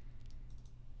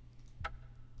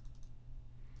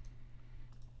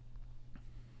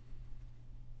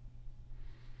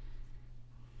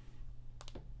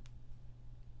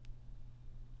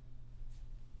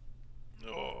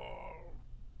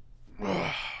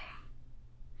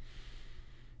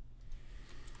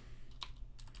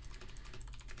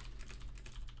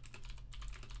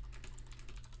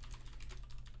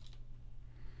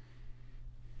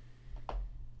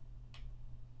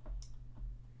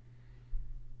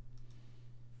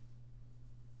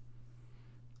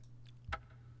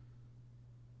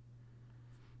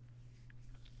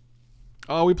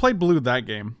 Oh, we played blue that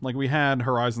game. Like, we had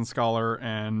Horizon Scholar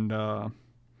and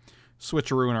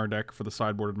Switcheroo in our deck for the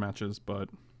sideboarded matches, but...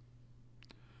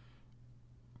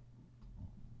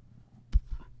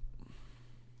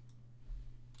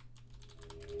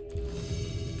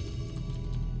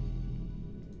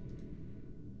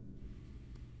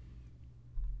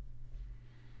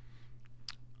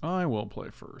 I will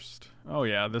play first. Oh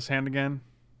yeah, this hand again.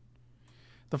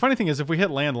 The funny thing is, if we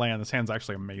hit land, this hand's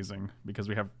actually amazing, because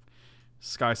we have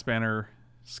Sky Spanner,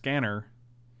 Scanner.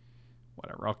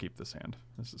 Whatever, I'll keep this hand.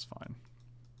 This is fine.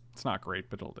 It's not great,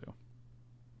 but it'll do.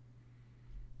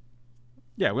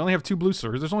 Yeah, we only have 2 blue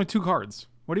sources. There's only 2 cards.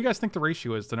 What do you guys think the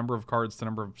ratio is, the number of cards to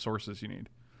number of sources you need?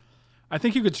 I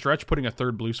think you could stretch putting a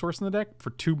 3rd blue source in the deck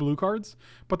for 2 blue cards,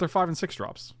 but they're 5 and 6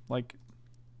 drops. Like,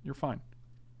 you're fine.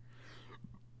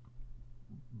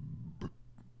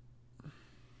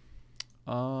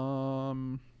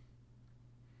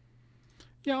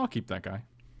 Yeah, I'll keep that guy.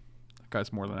 That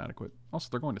guy's more than adequate. Also,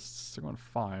 they're going to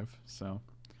 5, so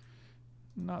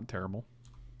not terrible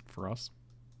for us.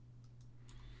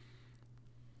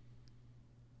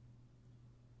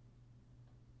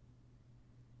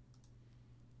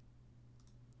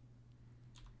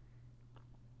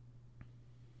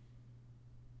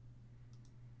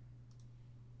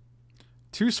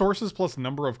 Two sources plus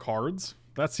number of cards?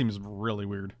 That seems really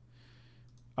weird.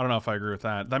 I don't know if I agree with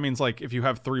that. That means, like, if you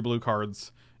have 3 blue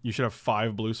cards, you should have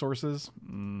 5 blue sources. I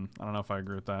don't know if I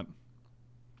agree with that.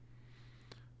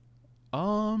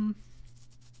 Yeah,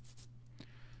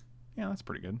 that's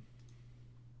pretty good.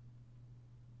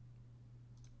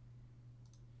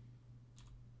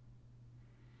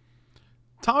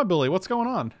 Tommy Billy, what's going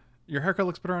on? Your haircut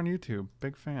looks better on YouTube.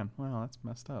 Big fan. Wow, that's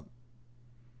messed up.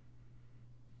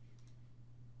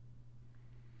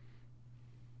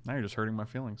 Now you're just hurting my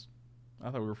feelings. I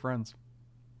thought we were friends.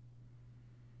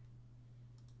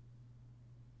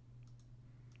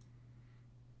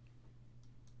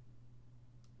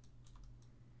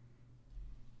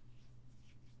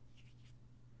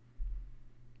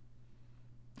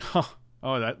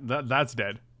 Oh, that's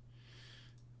dead.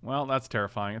 Well, that's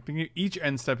terrifying. I think each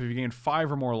end step, if you gain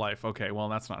 5 or more life. Okay, well,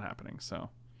 that's not happening, so.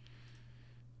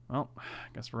 Well, I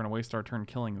guess we're going to waste our turn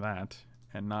killing that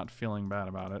and not feeling bad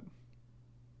about it.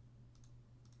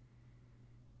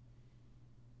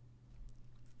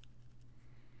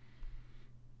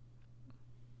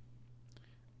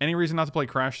 Any reason not to play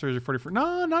Crash Thursday 44?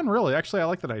 No, none really. Actually, I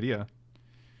like that idea.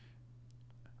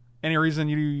 Any reason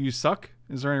you suck?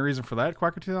 Is there any reason for that,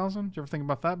 Quacker 2000? Did you ever think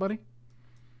about that, buddy?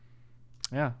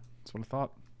 Yeah, that's what I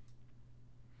thought.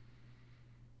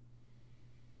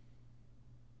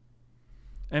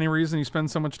 Any reason you spend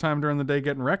so much time during the day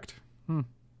getting wrecked?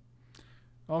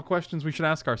 All questions we should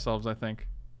ask ourselves, I think.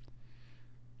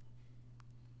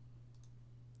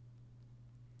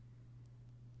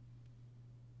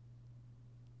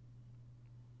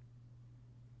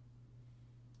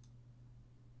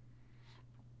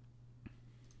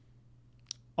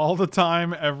 All the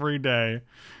time, every day.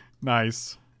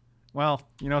 Nice. Well,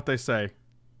 you know what they say.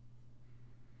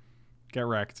 Get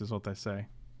wrecked is what they say.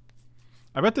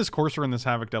 I bet this Courser and this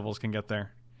Havoc Devils can get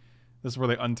there. This is where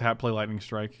they untap, play Lightning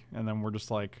Strike, and then we're just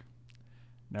like,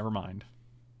 never mind.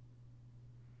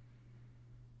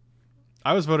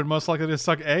 I was voted most likely to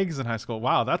suck eggs in high school.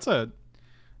 Wow, that's a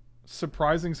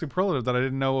surprising superlative that I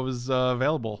didn't know was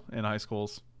available in high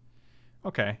schools.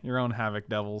 Okay, your own Havoc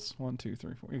Devils. 1, 2,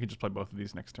 3, 4. You can just play both of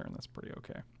these next turn. That's pretty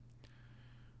okay.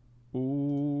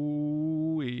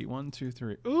 Ooh-wee. 1, 2,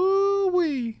 3.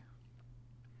 Ooh-wee.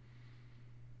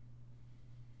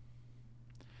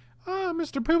 Ah,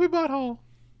 Mr. Poopy Butthole.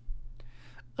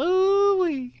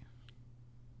 Ooh-wee.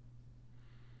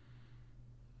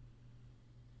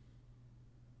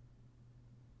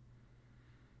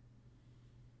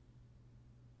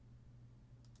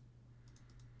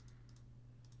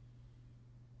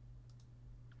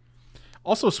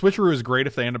 Also, Switcheroo is great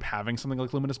if they end up having something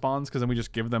like Luminous Bonds, because then we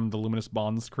just give them the Luminous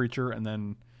Bonds creature, and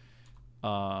then...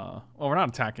 well, we're not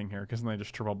attacking here, because then they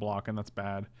just triple block, and that's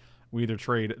bad. We either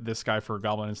trade this guy for a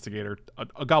Goblin Instigator,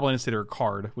 a Goblin Instigator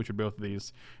card, which would be both of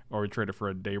these, or we trade it for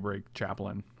a Daybreak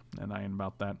Chaplain, and I ain't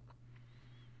about that.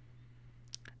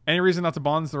 Any reason not to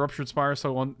Bonds the Ruptured Spire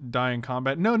so it won't die in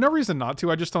combat? No, no reason not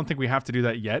to. I just don't think we have to do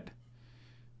that yet.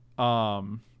 I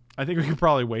think we could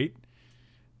probably wait.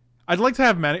 I'd like to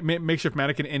have Makeshift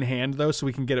Mannequin in hand, though, so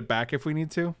we can get it back if we need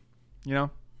to. You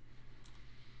know?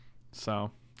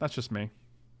 So, that's just me.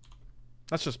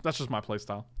 That's just my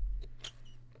playstyle.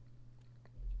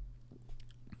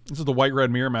 This is the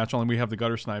white-red mirror match, only we have the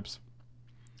Gutter Snipes.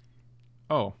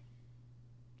 Oh.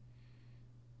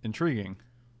 Intriguing.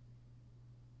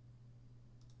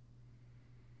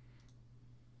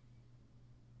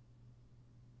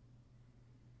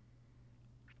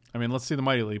 I mean, let's see the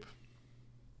Mighty Leap.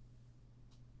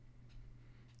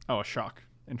 Oh, a shock.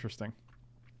 Interesting.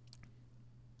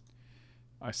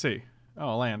 I see.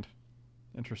 Oh, land.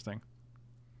 Interesting.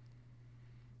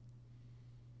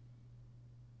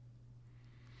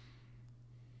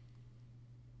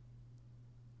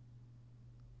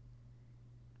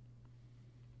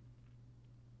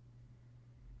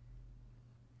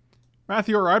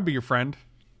 Matthew, or I'd be your friend.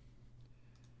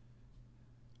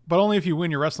 But only if you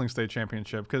win your Wrestling State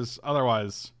Championship, because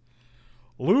otherwise...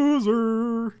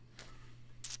 Loser!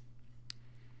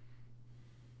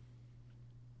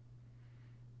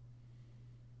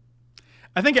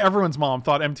 I think everyone's mom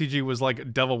thought MTG was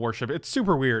like devil worship. It's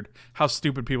super weird how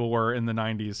stupid people were in the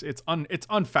 90s. It's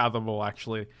unfathomable,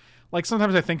 actually. Like,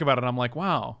 sometimes I think about it and I'm like,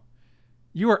 wow,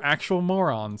 you are actual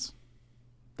morons.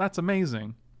 That's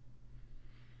amazing.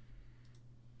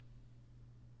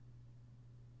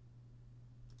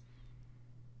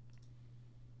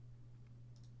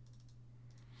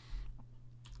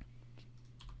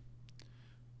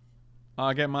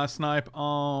 I'll get my snipe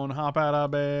on. Hop out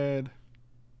of bed.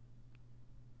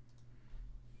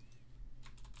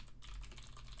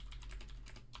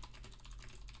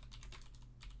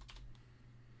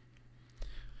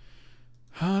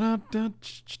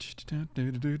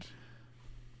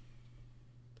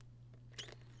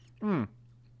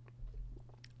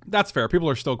 That's fair. People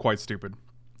are still quite stupid.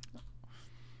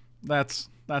 That's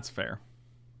fair.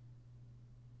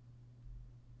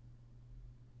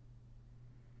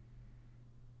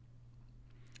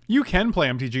 You can play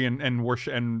MTG and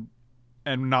worship and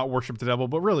not worship the devil,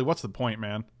 but really, what's the point,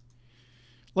 man?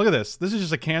 Look at this. This is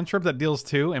just a cantrip that deals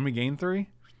 2 and we gain 3.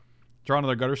 Draw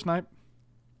another Gutter Snipe.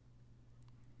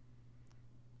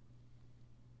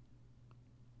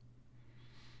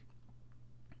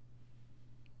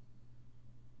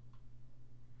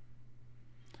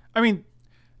 I mean,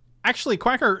 actually,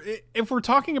 Quacker, if we're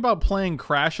talking about playing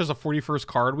Crash as a 41st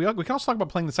card, we can also talk about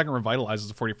playing the second Revitalize as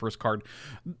a 41st card.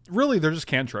 Really, they're just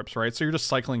cantrips, right? So you're just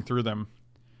cycling through them.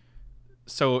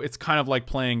 So it's kind of like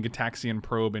playing Gitaxian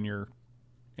Probe in your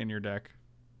deck.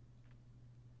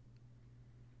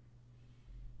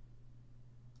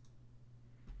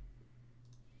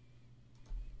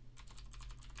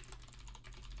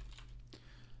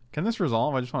 Can this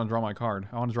resolve? I just want to draw my card.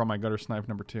 I want to draw my Gutter Snipe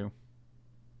number 2.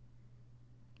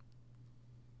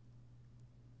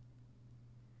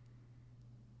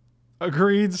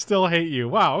 Agreed, still hate you.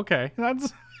 Wow, okay.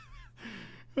 That's...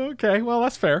 okay, well,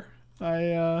 that's fair.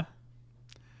 I,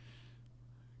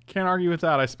 can't argue with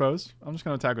that, I suppose. I'm just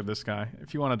going to attack with this guy.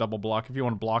 If you want to double block, if you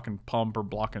want to block and pump or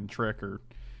block and trick or...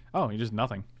 Oh, you just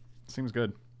nothing. Seems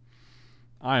good.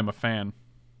 I am a fan.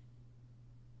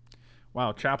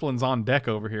 Wow, Chaplain's on deck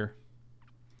over here.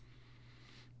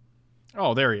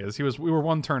 Oh, there he is. We were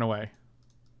 1 turn away.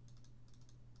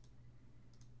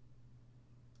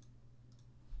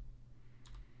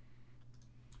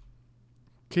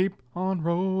 Keep on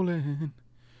rolling.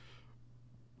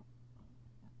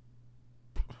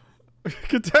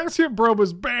 Cataxia Probe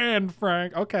was banned,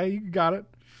 Frank. Okay, you got it.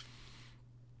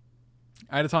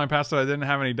 I had to tell my pastor I didn't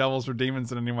have any devils or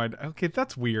demons in any of my... Okay,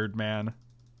 that's weird, man.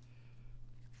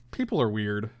 People are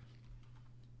weird.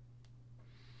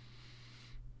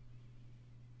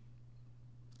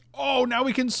 Oh, now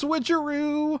we can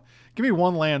switcheroo. Give me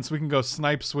one land so we can go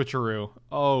snipe switcheroo.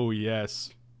 Oh,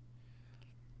 yes.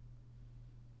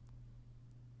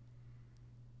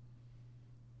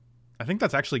 I think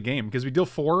that's actually game, because we deal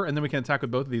 4, and then we can attack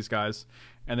with both of these guys,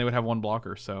 and they would have 1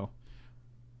 blocker, so...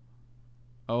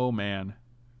 Oh, man.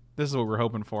 This is what we're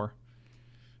hoping for.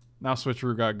 Now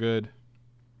switcheroo got good.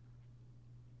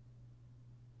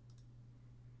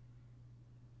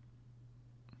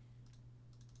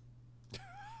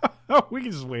 Oh, we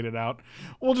can just wait it out.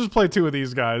 We'll just play 2 of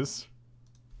these guys.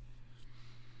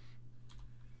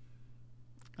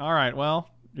 Alright, well,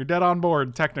 you're dead on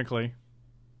board, technically.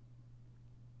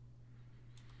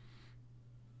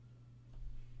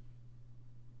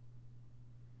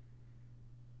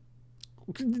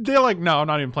 They're like, no, I'm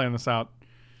not even playing this out.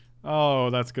 Oh,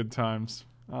 that's good times.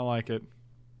 I like it.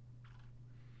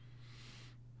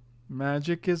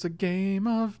 Magic is a game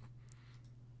of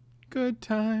good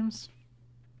times.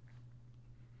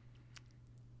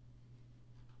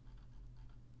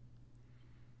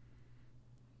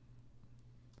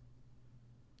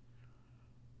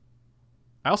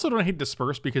 I also don't hate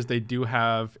Disperse because they do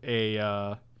have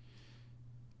a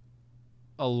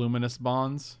Luminous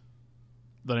Bonds.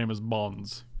 The name is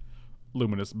Bonds.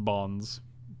 Luminous Bonds.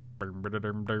 You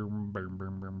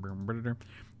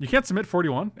can't submit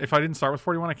 41? If I didn't start with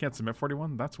 41, I can't submit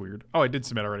 41? That's weird. Oh, I did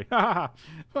submit already.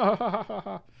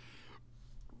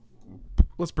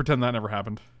 Let's pretend that never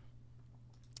happened.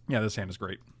 Yeah, this hand is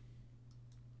great.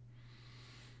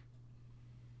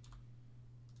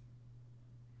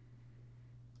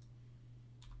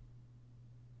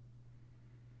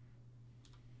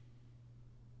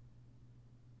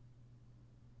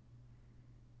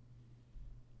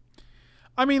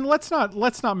 I mean, let's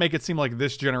not make it seem like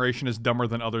this generation is dumber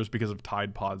than others because of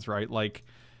Tide Pods, right? Like,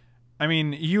 I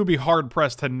mean, you would be hard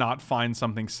pressed to not find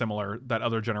something similar that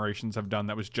other generations have done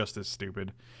that was just as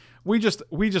stupid. We just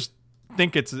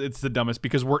think it's the dumbest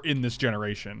because we're in this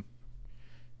generation.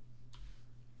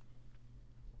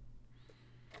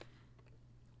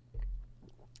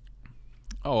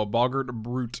 Oh, a Boggart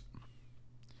Brute.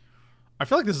 I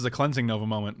feel like this is a Cleansing Nova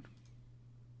moment.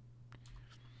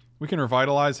 We can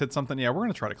Revitalize, hit something. Yeah, we're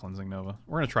going to try to Cleansing Nova.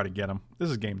 We're going to try to get him.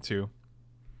 This is game 2.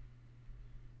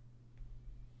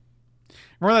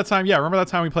 Remember that time? Yeah, remember that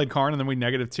time we played Karn and then we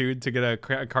 -2'd to get a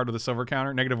card with a silver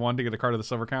counter? -1 to get a card with a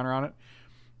silver counter on it?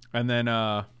 And then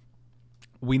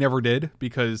we never did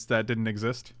because that didn't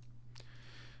exist.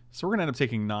 So we're going to end up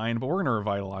taking 9, but we're going to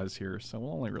Revitalize here. So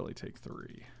we'll only really take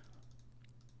 3.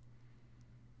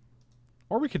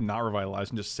 Or we could not Revitalize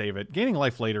and just save it. Gaining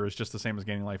life later is just the same as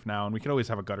gaining life now, and we could always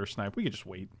have a Gutter Snipe. We could just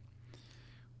wait.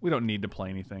 We don't need to play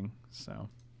anything, so...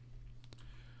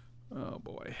 Oh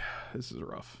boy, this is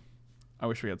rough. I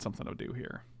wish we had something to do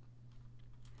here.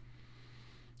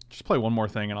 Just play one more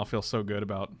thing and I'll feel so good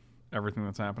about everything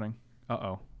that's happening.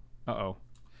 Uh-oh. Uh-oh.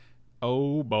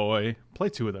 Oh boy. Play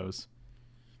 2 of those.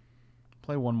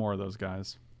 Play one more of those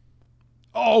guys.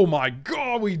 Oh my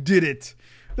god, we did it!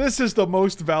 This is the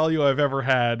most value I've ever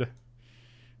had.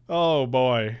 Oh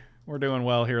boy. We're doing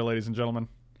well here, ladies and gentlemen.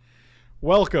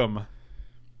 Welcome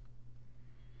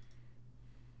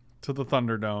to the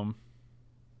Thunderdome.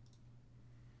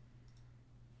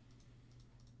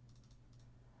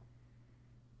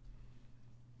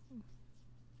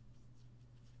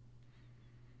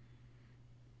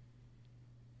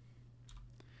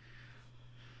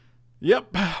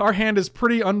 Yep, our hand is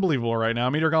pretty unbelievable right now.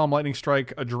 Meteor Golem, Lightning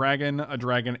Strike, a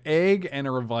Dragon Egg, and a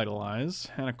Revitalize.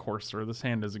 And a Courser. This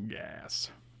hand is a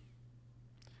gas.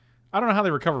 I don't know how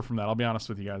they recover from that, I'll be honest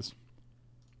with you guys.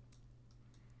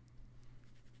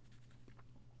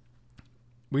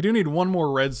 We do need one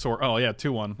more red sword. Oh, yeah,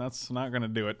 2-1. That's not going to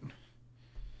do it.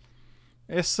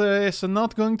 It's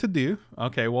not going to do.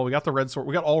 Okay, well, we got the red sword.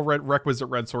 We got all requisite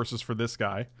red sources for this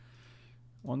guy.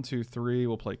 1, 2, 3.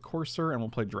 We'll play Courser and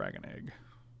we'll play Dragon Egg.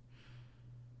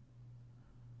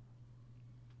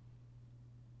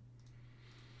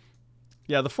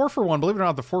 Yeah, the 4-for-1, believe it or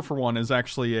not, the 4-for-1 is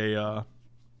actually a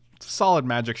solid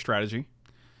Magic strategy.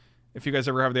 If you guys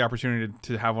ever have the opportunity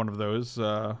to have one of those,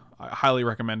 I highly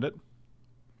recommend it.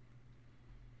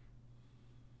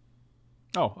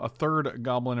 Oh, a 3rd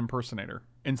Goblin Impersonator.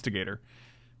 Instigator.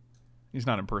 He's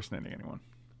not impersonating anyone.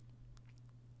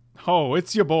 Oh,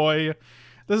 it's your boy.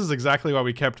 This is exactly why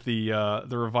we kept the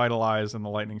Revitalize and the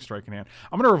Lightning Strike in hand.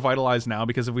 I'm going to Revitalize now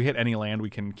because if we hit any land, we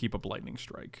can keep up Lightning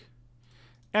Strike.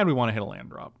 And we want to hit a land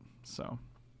drop, so...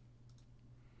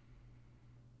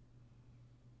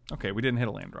 Okay, we didn't hit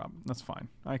a land drop. That's fine.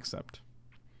 I accept.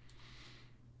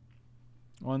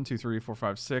 1, 2, 3, 4,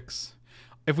 5, 6.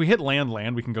 If we hit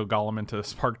land, we can go Golem into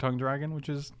Spark Tongue Dragon, which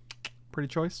is pretty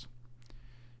choice.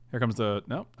 Here comes the...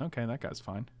 Nope. Okay, that guy's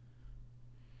fine.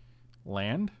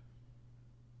 Land.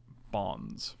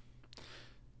 Bonds. I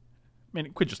mean,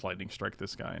 it could just Lightning Strike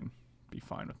this guy and be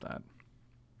fine with that.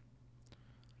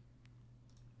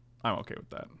 I'm okay with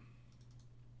that.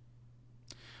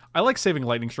 I like saving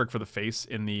Lightning Strike for the face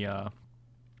in the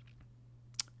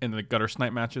Gutter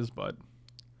Snipe matches, but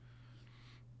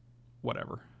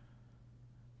whatever.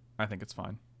 I think it's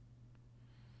fine.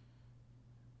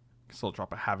 Can still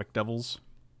drop a Havoc Devils.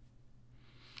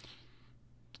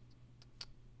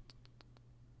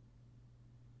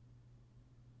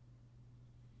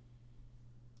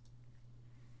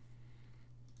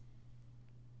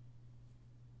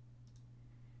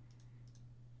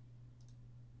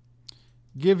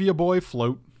 Give your boy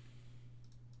float.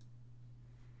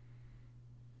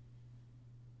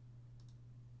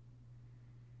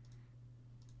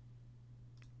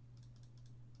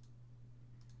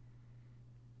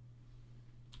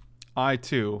 I,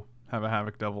 too, have a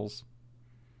Havoc Devils.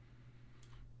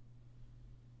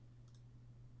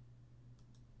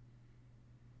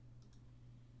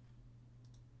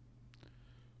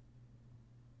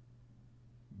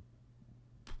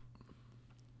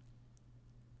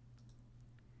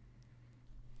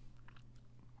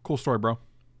 Cool story, bro.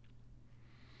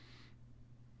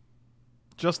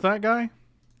 Just that guy?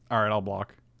 Alright, I'll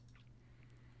block.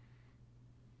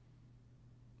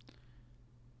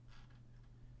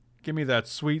 Give me that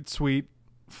sweet, sweet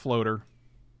floater.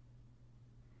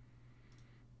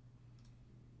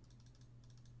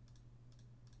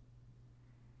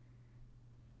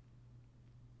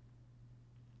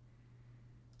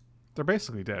 They're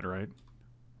basically dead, right?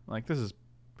 Like, this is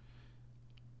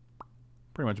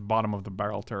pretty much bottom of the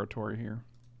barrel territory here.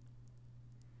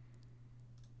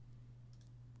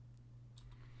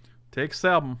 Take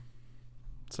Salbum.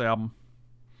 Salbum.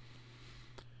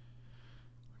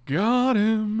 Got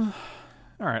him.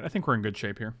 Alright, I think we're in good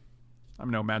shape here. I'm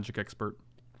no magic expert.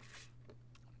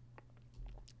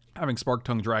 Having Spark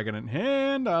Tongue Dragon in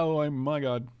hand. Oh my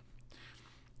god.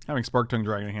 Having Spark Tongue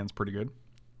Dragon in hand is pretty good.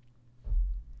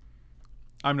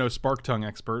 I'm no Spark Tongue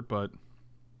expert, but...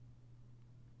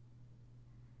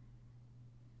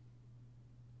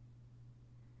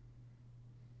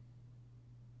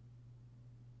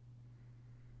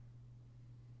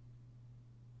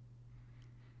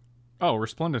 Oh,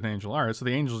 Resplendent Angel. Alright, so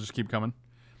the angels just keep coming.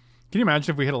 Can you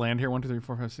imagine if we hit a land here? 1, 2, 3,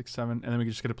 4, 5, 6, 7, and then we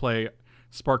just get to play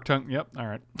Spark Tongue. Yep,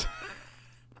 alright.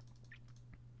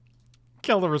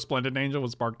 Kill the Resplendent Angel with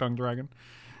Spark Tongue Dragon.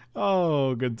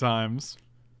 Oh, good times.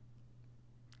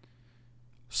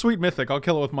 Sweet Mythic. I'll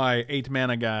kill it with my 8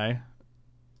 mana guy.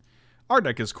 Our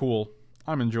deck is cool.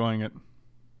 I'm enjoying it.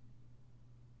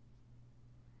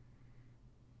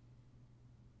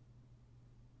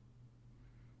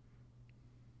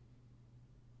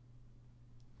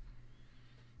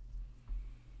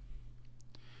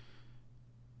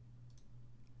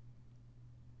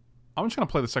 I'm just going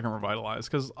to play the second Revitalize,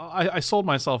 because I sold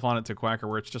myself on it to Quacker,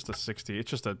 where it's just a 60.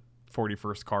 It's just a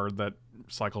 41st card that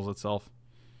cycles itself.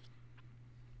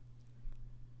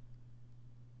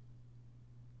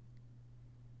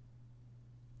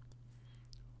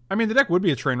 I mean, the deck would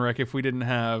be a train wreck if we didn't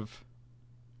have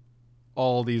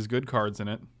all these good cards in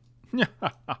it.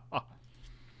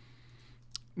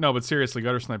 No, but seriously,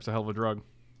 Gutter Snipe's a hell of a drug.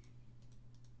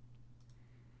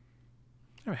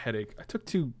 I have a headache. I took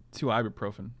two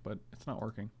ibuprofen, but it's not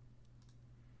working.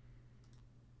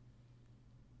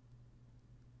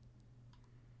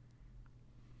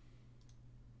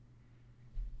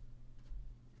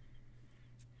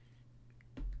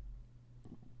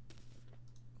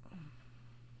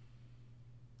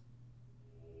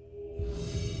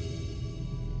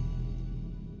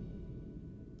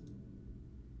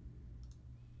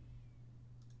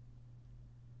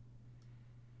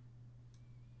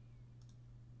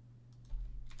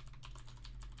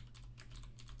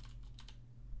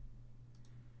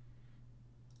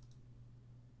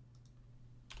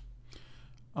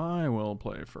 I will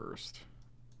play first.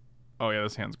 Oh yeah,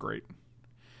 this hand's great.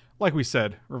 Like we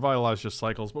said, Revitalize just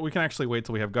cycles, but we can actually wait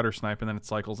till we have Gutter Snipe and then it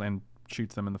cycles and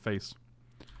shoots them in the face.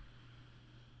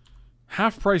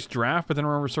 Half-price draft, but then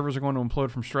remember servers are going to implode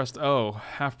from stressed. Oh,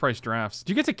 half-price drafts.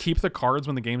 Do you get to keep the cards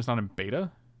when the game's not in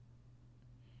beta?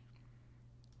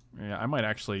 Yeah, I might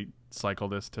actually cycle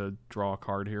this to draw a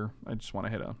card here. I just want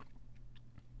to hit a...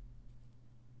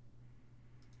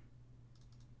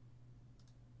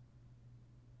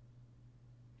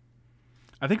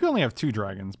 I think we only have 2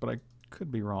 dragons, but I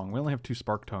could be wrong. We only have 2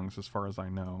 spark tongues as far as I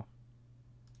know.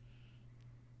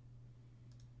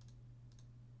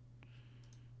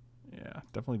 Yeah,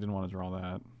 definitely didn't want to draw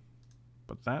that.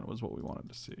 But that was what we wanted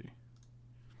to see.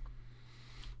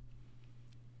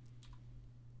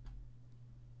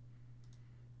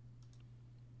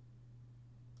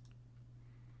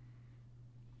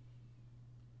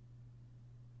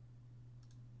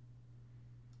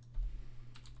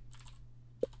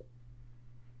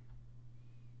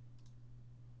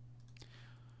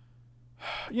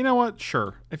 You know what?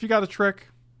 Sure. If you got a trick,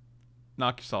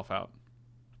 knock yourself out.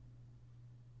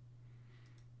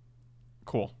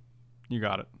 Cool. You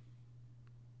got it.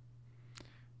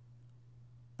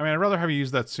 I mean, I'd rather have you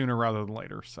use that sooner rather than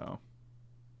later, so...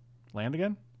 Land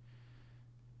again?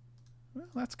 Well,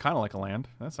 that's kind of like a land.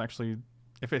 That's actually...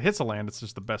 If it hits a land, it's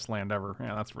just the best land ever.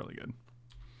 Yeah, that's really good.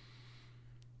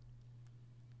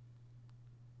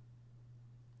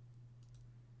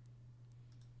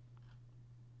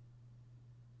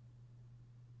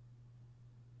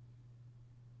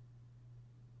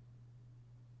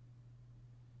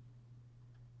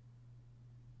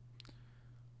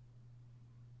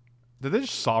 Did they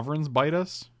just sovereigns bite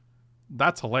us?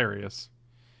 That's hilarious.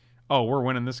 Oh, we're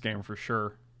winning this game for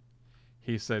sure.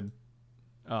 He said,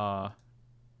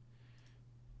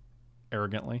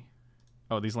 arrogantly.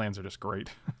 Oh, these lands are just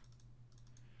great.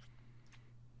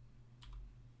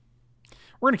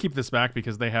 We're going to keep this back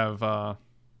because they have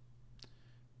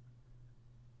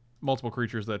multiple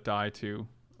creatures that die to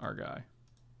our guy.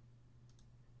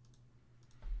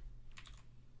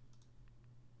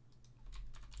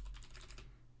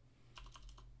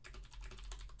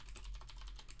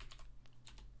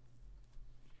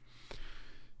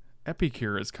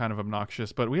 Epicure is kind of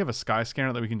obnoxious, but we have a Sky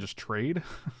Scanner that we can just trade.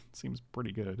 Seems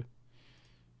pretty good.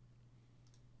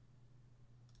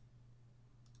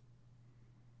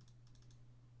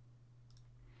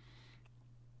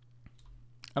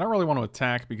 I don't really want to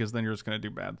attack because then you're just going to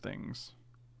do bad things.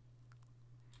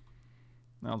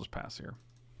 I'll just pass here.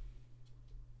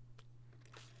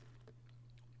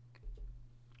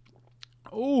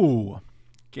 Oh,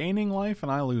 gaining life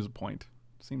and I lose a point.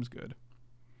 Seems good.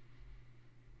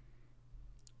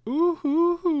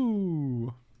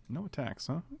 Ooh-hoo-hoo. No attacks,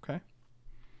 huh? Okay.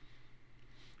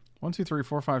 1, 2, 3,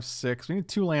 4, 5, 6. We need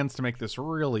 2 lands to make this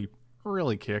really,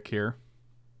 really kick here.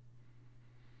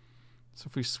 So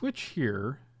if we switch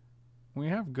here, we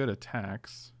have good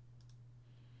attacks.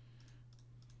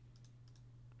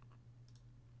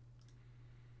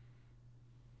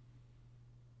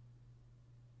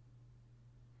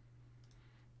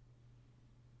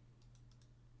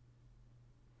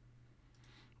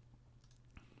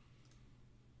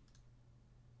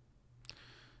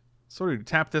 So to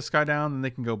tap this guy down, then they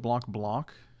can go block,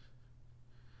 block.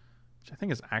 Which I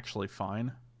think is actually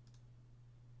fine.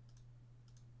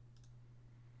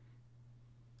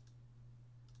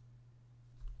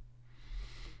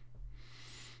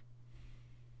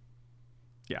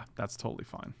 Yeah, that's totally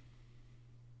fine.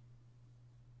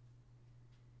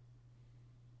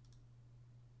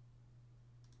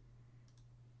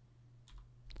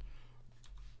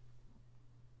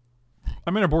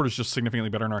 I mean, our board is just significantly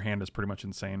better and our hand is pretty much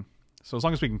insane. So as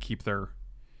long as we can keep their...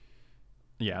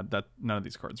 Yeah, that none of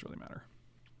these cards really matter.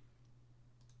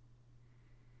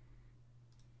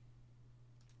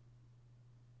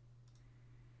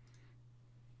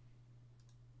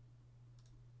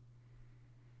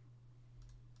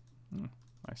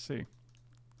 I see.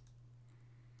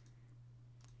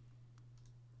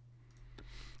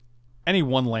 Any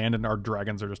one land and our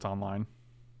dragons are just online.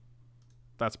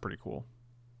 That's pretty cool.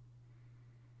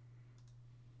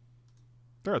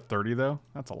 They're at 30, though.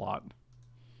 That's a lot.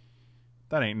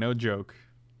 That ain't no joke.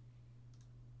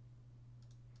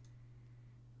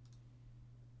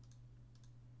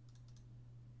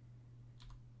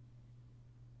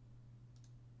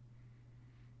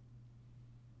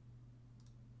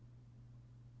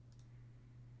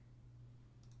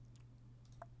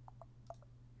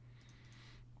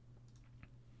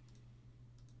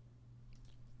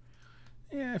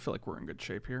 Yeah, I feel like we're in good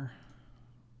shape here.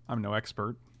 I'm no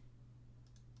expert.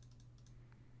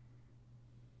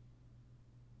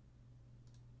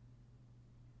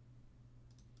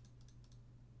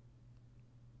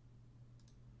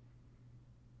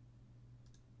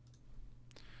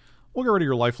 We'll get rid of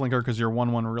your lifelinker because your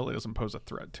 1/1 really doesn't pose a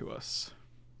threat to us.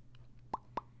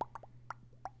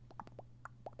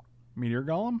 Meteor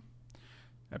Golem?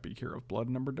 Epicure of Blood,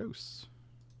 number dose.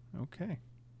 Okay.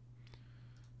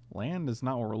 Land is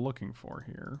not what we're looking for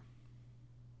here.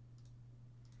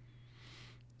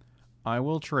 I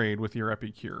will trade with your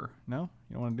Epicure. No?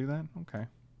 You don't want to do that? Okay.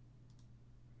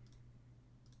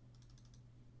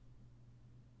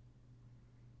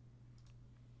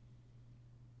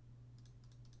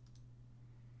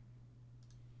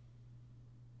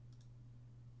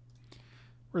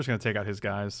 We're just going to take out his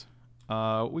guys.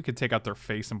 We could take out their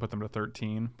face and put them to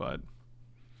 13, but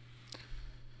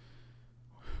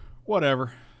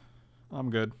whatever. I'm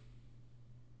good.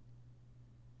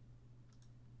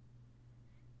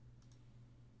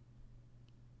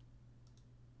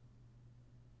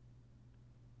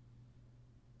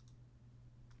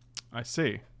 I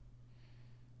see.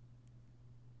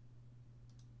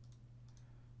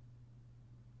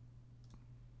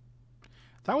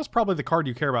 That was probably the card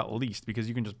you care about least because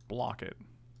you can just block it.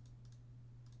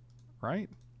 Right?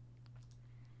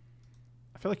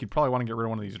 I feel like you'd probably want to get rid of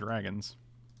one of these dragons.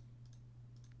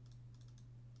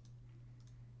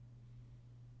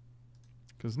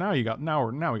 Because now we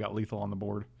got lethal on the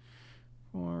board.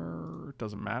 Or it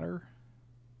doesn't matter.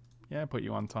 Yeah, put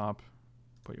you on top.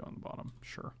 Put you on the bottom.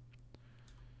 Sure.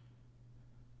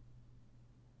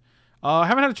 I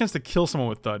haven't had a chance to kill someone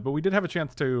with Thud, but we did have a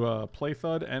chance to play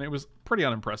Thud, and it was pretty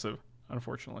unimpressive,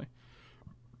 unfortunately.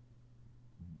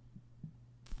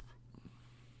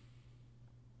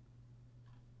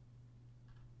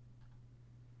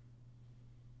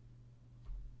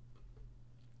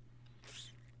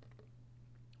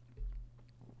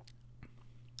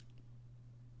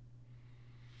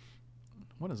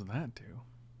 What does that do?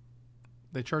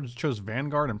 They chose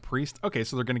Vanguard and Priest. Okay,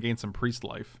 so they're going to gain some Priest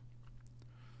life.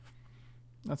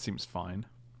 That seems fine.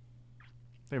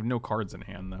 They have no cards in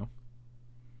hand, though.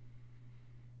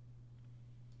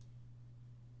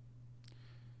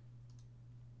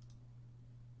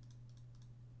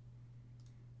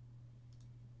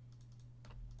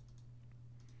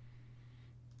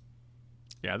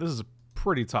 Yeah, this is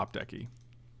pretty top decky.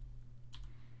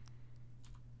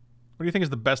 What do you think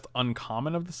is the best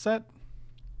uncommon of the set?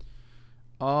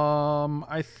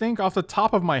 I think off the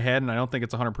top of my head, and I don't think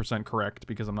it's 100% correct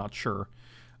because I'm not sure.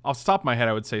 Off the top of my head,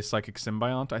 I would say Psychic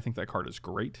Symbiont. I think that card is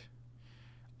great.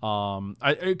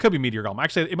 It could be Meteor Golem.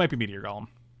 Actually, it might be Meteor Golem.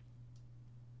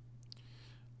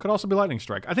 Could also be Lightning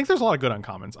Strike. I think there's a lot of good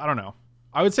uncommons. I don't know.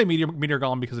 I would say Meteor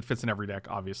Golem because it fits in every deck,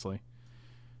 obviously.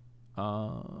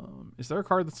 Is there a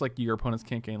card that's like your opponents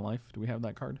can't gain life? Do we have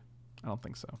that card? I don't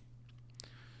think so.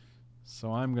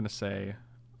 So I'm going to say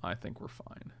I think we're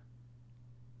fine.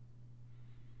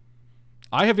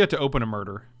 I have yet to open a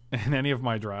murder in any of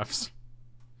my drafts.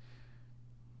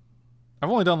 I've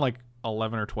only done like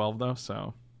 11 or 12 though,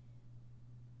 so.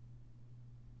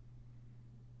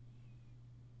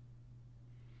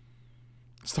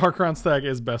 Starcrown Stag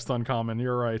is best uncommon,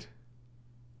 you're right.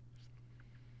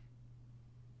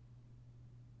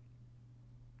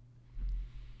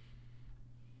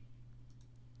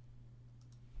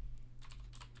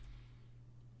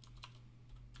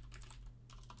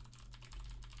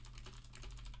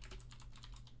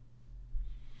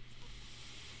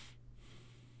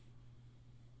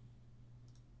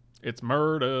 It's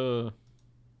murder.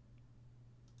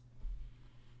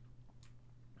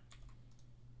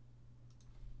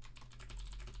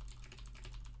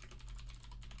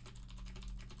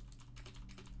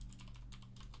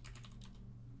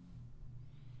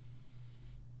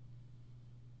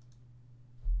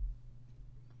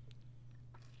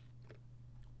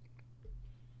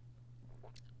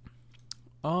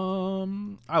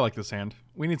 I like this hand.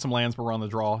 We need some lands, but we're on the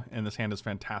draw, and this hand is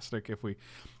fantastic. If we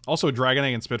also Dragon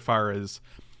Egg and Spitfire is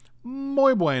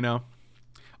muy bueno.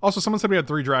 Also, someone said we had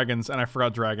 3 dragons, and I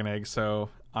forgot Dragon Egg, so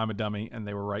I'm a dummy, and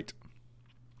they were right.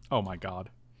 Oh my god.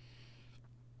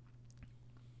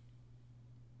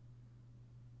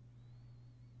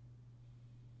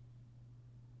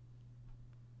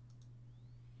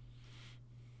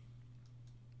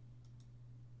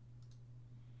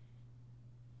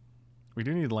 We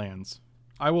do need lands.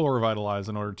 I will revitalize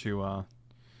in order to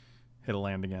hit a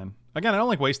land again. Again, I don't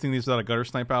like wasting these without a gutter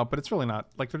snipe out, but it's really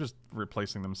not. Like, they're just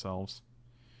replacing themselves.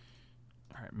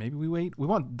 Alright, maybe we wait. We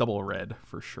want double red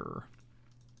for sure.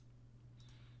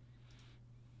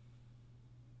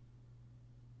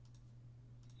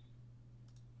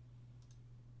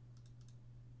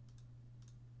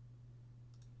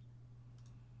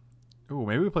 Ooh,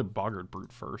 maybe we play Boggart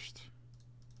Brute first.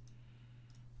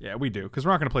 Yeah, we do, because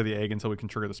we're not going to play the egg until we can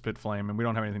trigger the Spit Flame, and we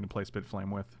don't have anything to play Spit Flame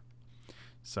with.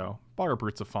 So, Boggart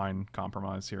Brute's a fine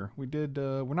compromise here.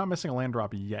 We're not missing a land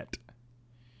drop yet.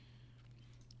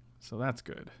 So that's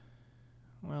good.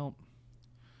 Well,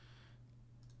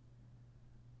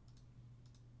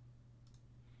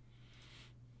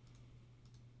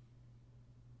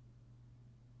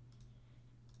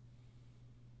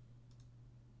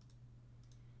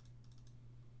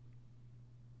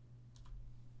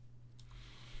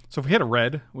 So if we hit a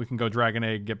red, we can go Dragon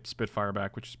Egg, get Spitfire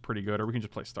back, which is pretty good, or we can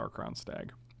just play Star Crown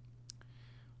Stag.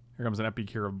 Here comes an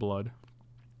Epicure of Blood,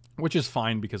 which is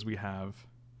fine because we have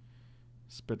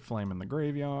Spit Flame in the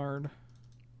graveyard.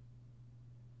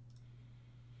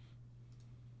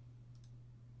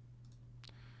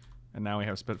 And now we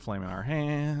have Spit Flame in our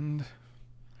hand.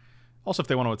 Also, if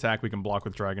they want to attack, we can block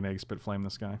with Dragon Egg, Spit Flame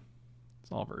this guy.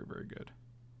 It's all very, very good.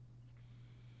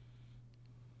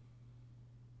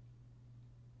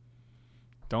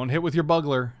 Don't hit with your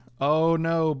Bugler. Oh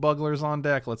no, Bugler's on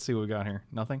deck. Let's see what we got here.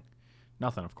 Nothing?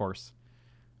 Nothing, of course.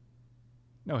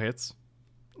 No hits.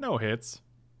 No hits.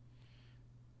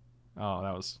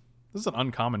 Oh, this is an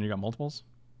uncommon. You got multiples?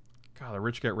 God, the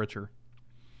rich get richer.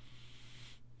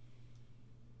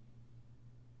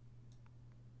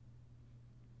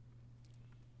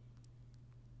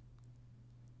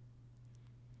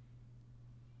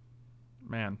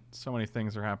 Man, so many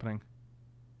things are happening.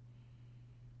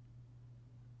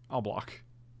 I'll block.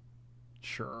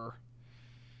 Sure.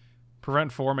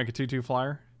 Prevent 4, make a 2/2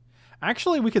 flyer.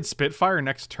 Actually, we could Spitfire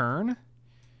next turn.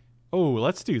 Oh,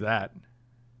 let's do that.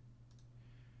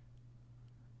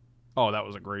 Oh, that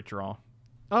was a great draw.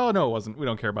 Oh, no, it wasn't. We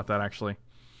don't care about that, actually.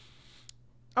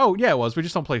 Oh, yeah, it was. We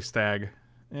just don't play Stag.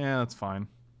 Yeah, that's fine.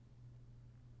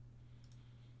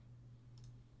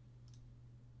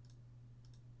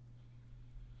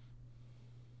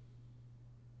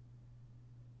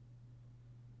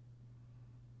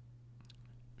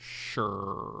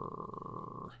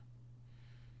 Sure.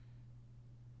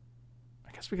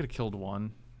 I guess we could have killed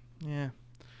one. Yeah.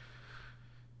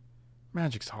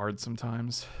 Magic's hard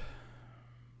sometimes.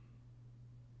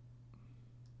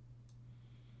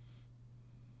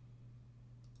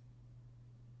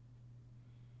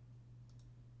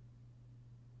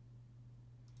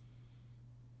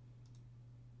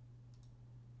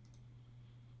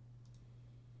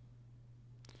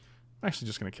 I'm actually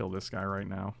just going to kill this guy right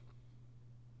now.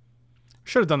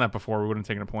 Should have done that before. We wouldn't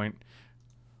have taken a point.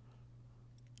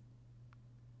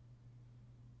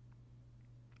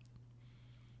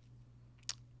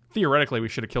 Theoretically, we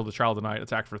should have killed the Child of Night,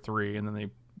 attacked for 3, and then they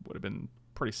would have been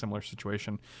a pretty similar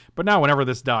situation. But now, whenever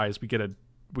this dies, we get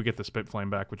the Spit Flame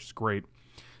back, which is great.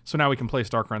 So now we can play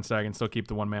Starkrun Stag and still keep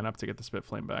the 1 man up to get the Spit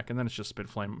Flame back, and then it's just Spit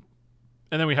Flame.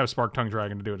 And then we have Spark Tongue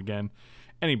Dragon to do it again.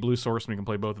 Any blue source, and we can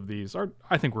play both of these.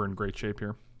 I think we're in great shape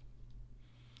here.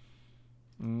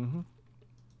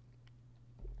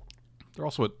 They're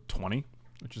also at 20,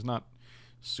 which is not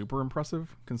super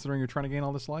impressive, considering you're trying to gain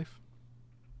all this life.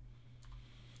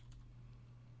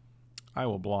 I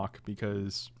will block,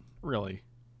 because, really,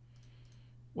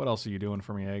 what else are you doing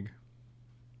for me, Egg?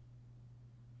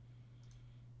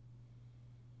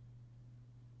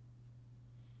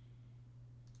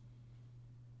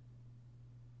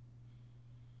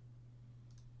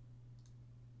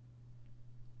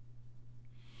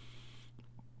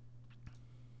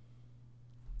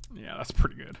 Yeah, that's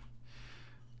pretty good.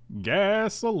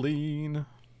 Gasoline.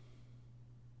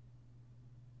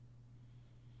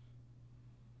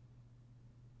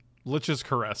 Lich's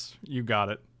Caress. You got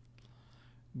it.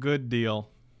 Good deal.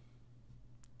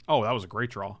 Oh, that was a great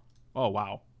draw. Oh,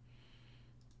 wow.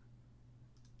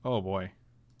 Oh, boy.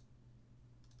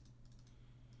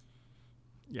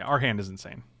 Yeah, our hand is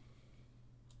insane.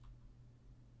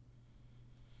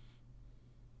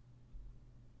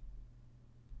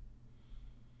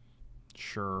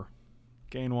 Sure.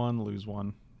 Gain 1, lose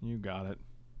 1. You got it.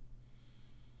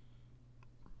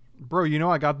 Bro, you know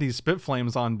I got these Spit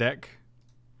Flames on deck.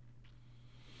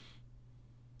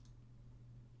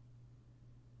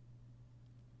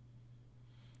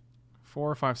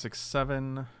 Four, 5, 6,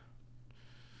 7.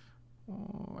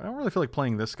 Oh, I don't really feel like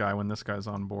playing this guy when this guy's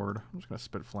on board. I'm just going to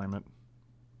Spit Flame it.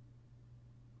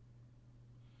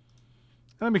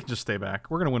 And then we can just stay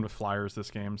back. We're going to win with flyers this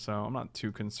game, so I'm not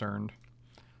too concerned.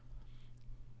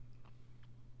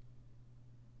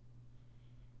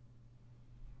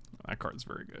 That card's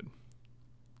very good.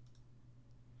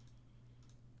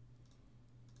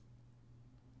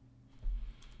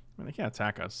 I mean, they can't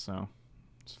attack us, so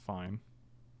it's fine.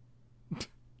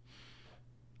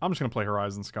 I'm just going to play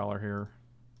Horizon Scholar here.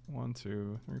 1,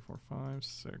 2, 3, 4, 5,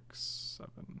 6,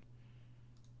 7.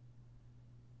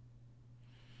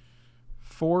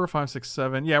 4, 5, 6,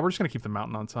 7. Yeah, we're just going to keep the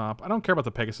mountain on top. I don't care about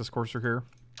the Pegasus Courser here.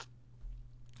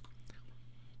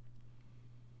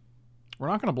 We're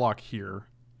not going to block here.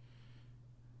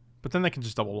 But then they can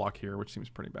just double block here, which seems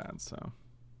pretty bad, so.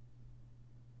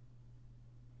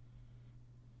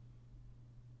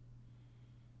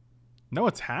 No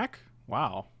attack?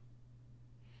 Wow.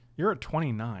 You're at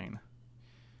 29.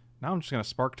 Now I'm just going to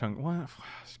Spark Tongue. What?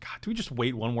 God, do we just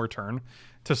wait one more turn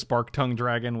to Spark Tongue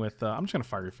Dragon with... I'm just going to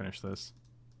Fiery Finish this.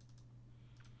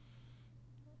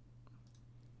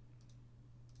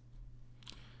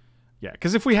 Yeah,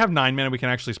 because if we have 9 mana, we can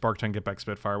actually Spark Tongue, get back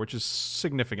Spitfire, which is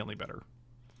significantly better.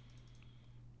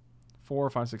 4,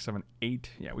 5, 6, 7, 8.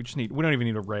 Yeah, we don't even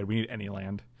need a red. We need any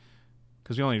land.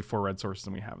 Because we only need 4 red sources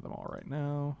and we have them all right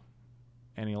now.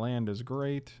 Any land is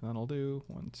great. That'll do.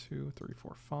 1, 2, 3,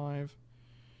 4, 5.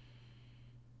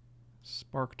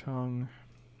 Spark Tongue.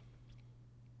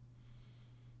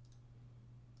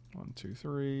 1, 2,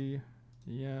 3.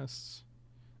 Yes.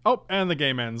 Oh, and the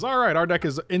game ends. All right, our deck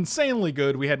is insanely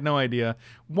good. We had no idea.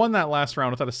 Won that last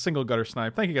round without a single gutter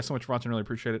snipe. Thank you guys so much for watching. Really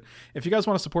appreciate it. If you guys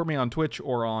want to support me on Twitch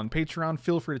or on Patreon,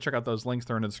 feel free to check out those links.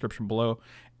 They're in the description below.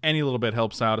 Any little bit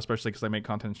helps out, especially because I make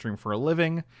content and stream for a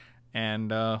living.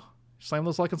 And slam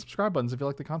those like and subscribe buttons if you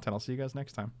like the content. I'll see you guys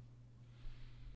next time.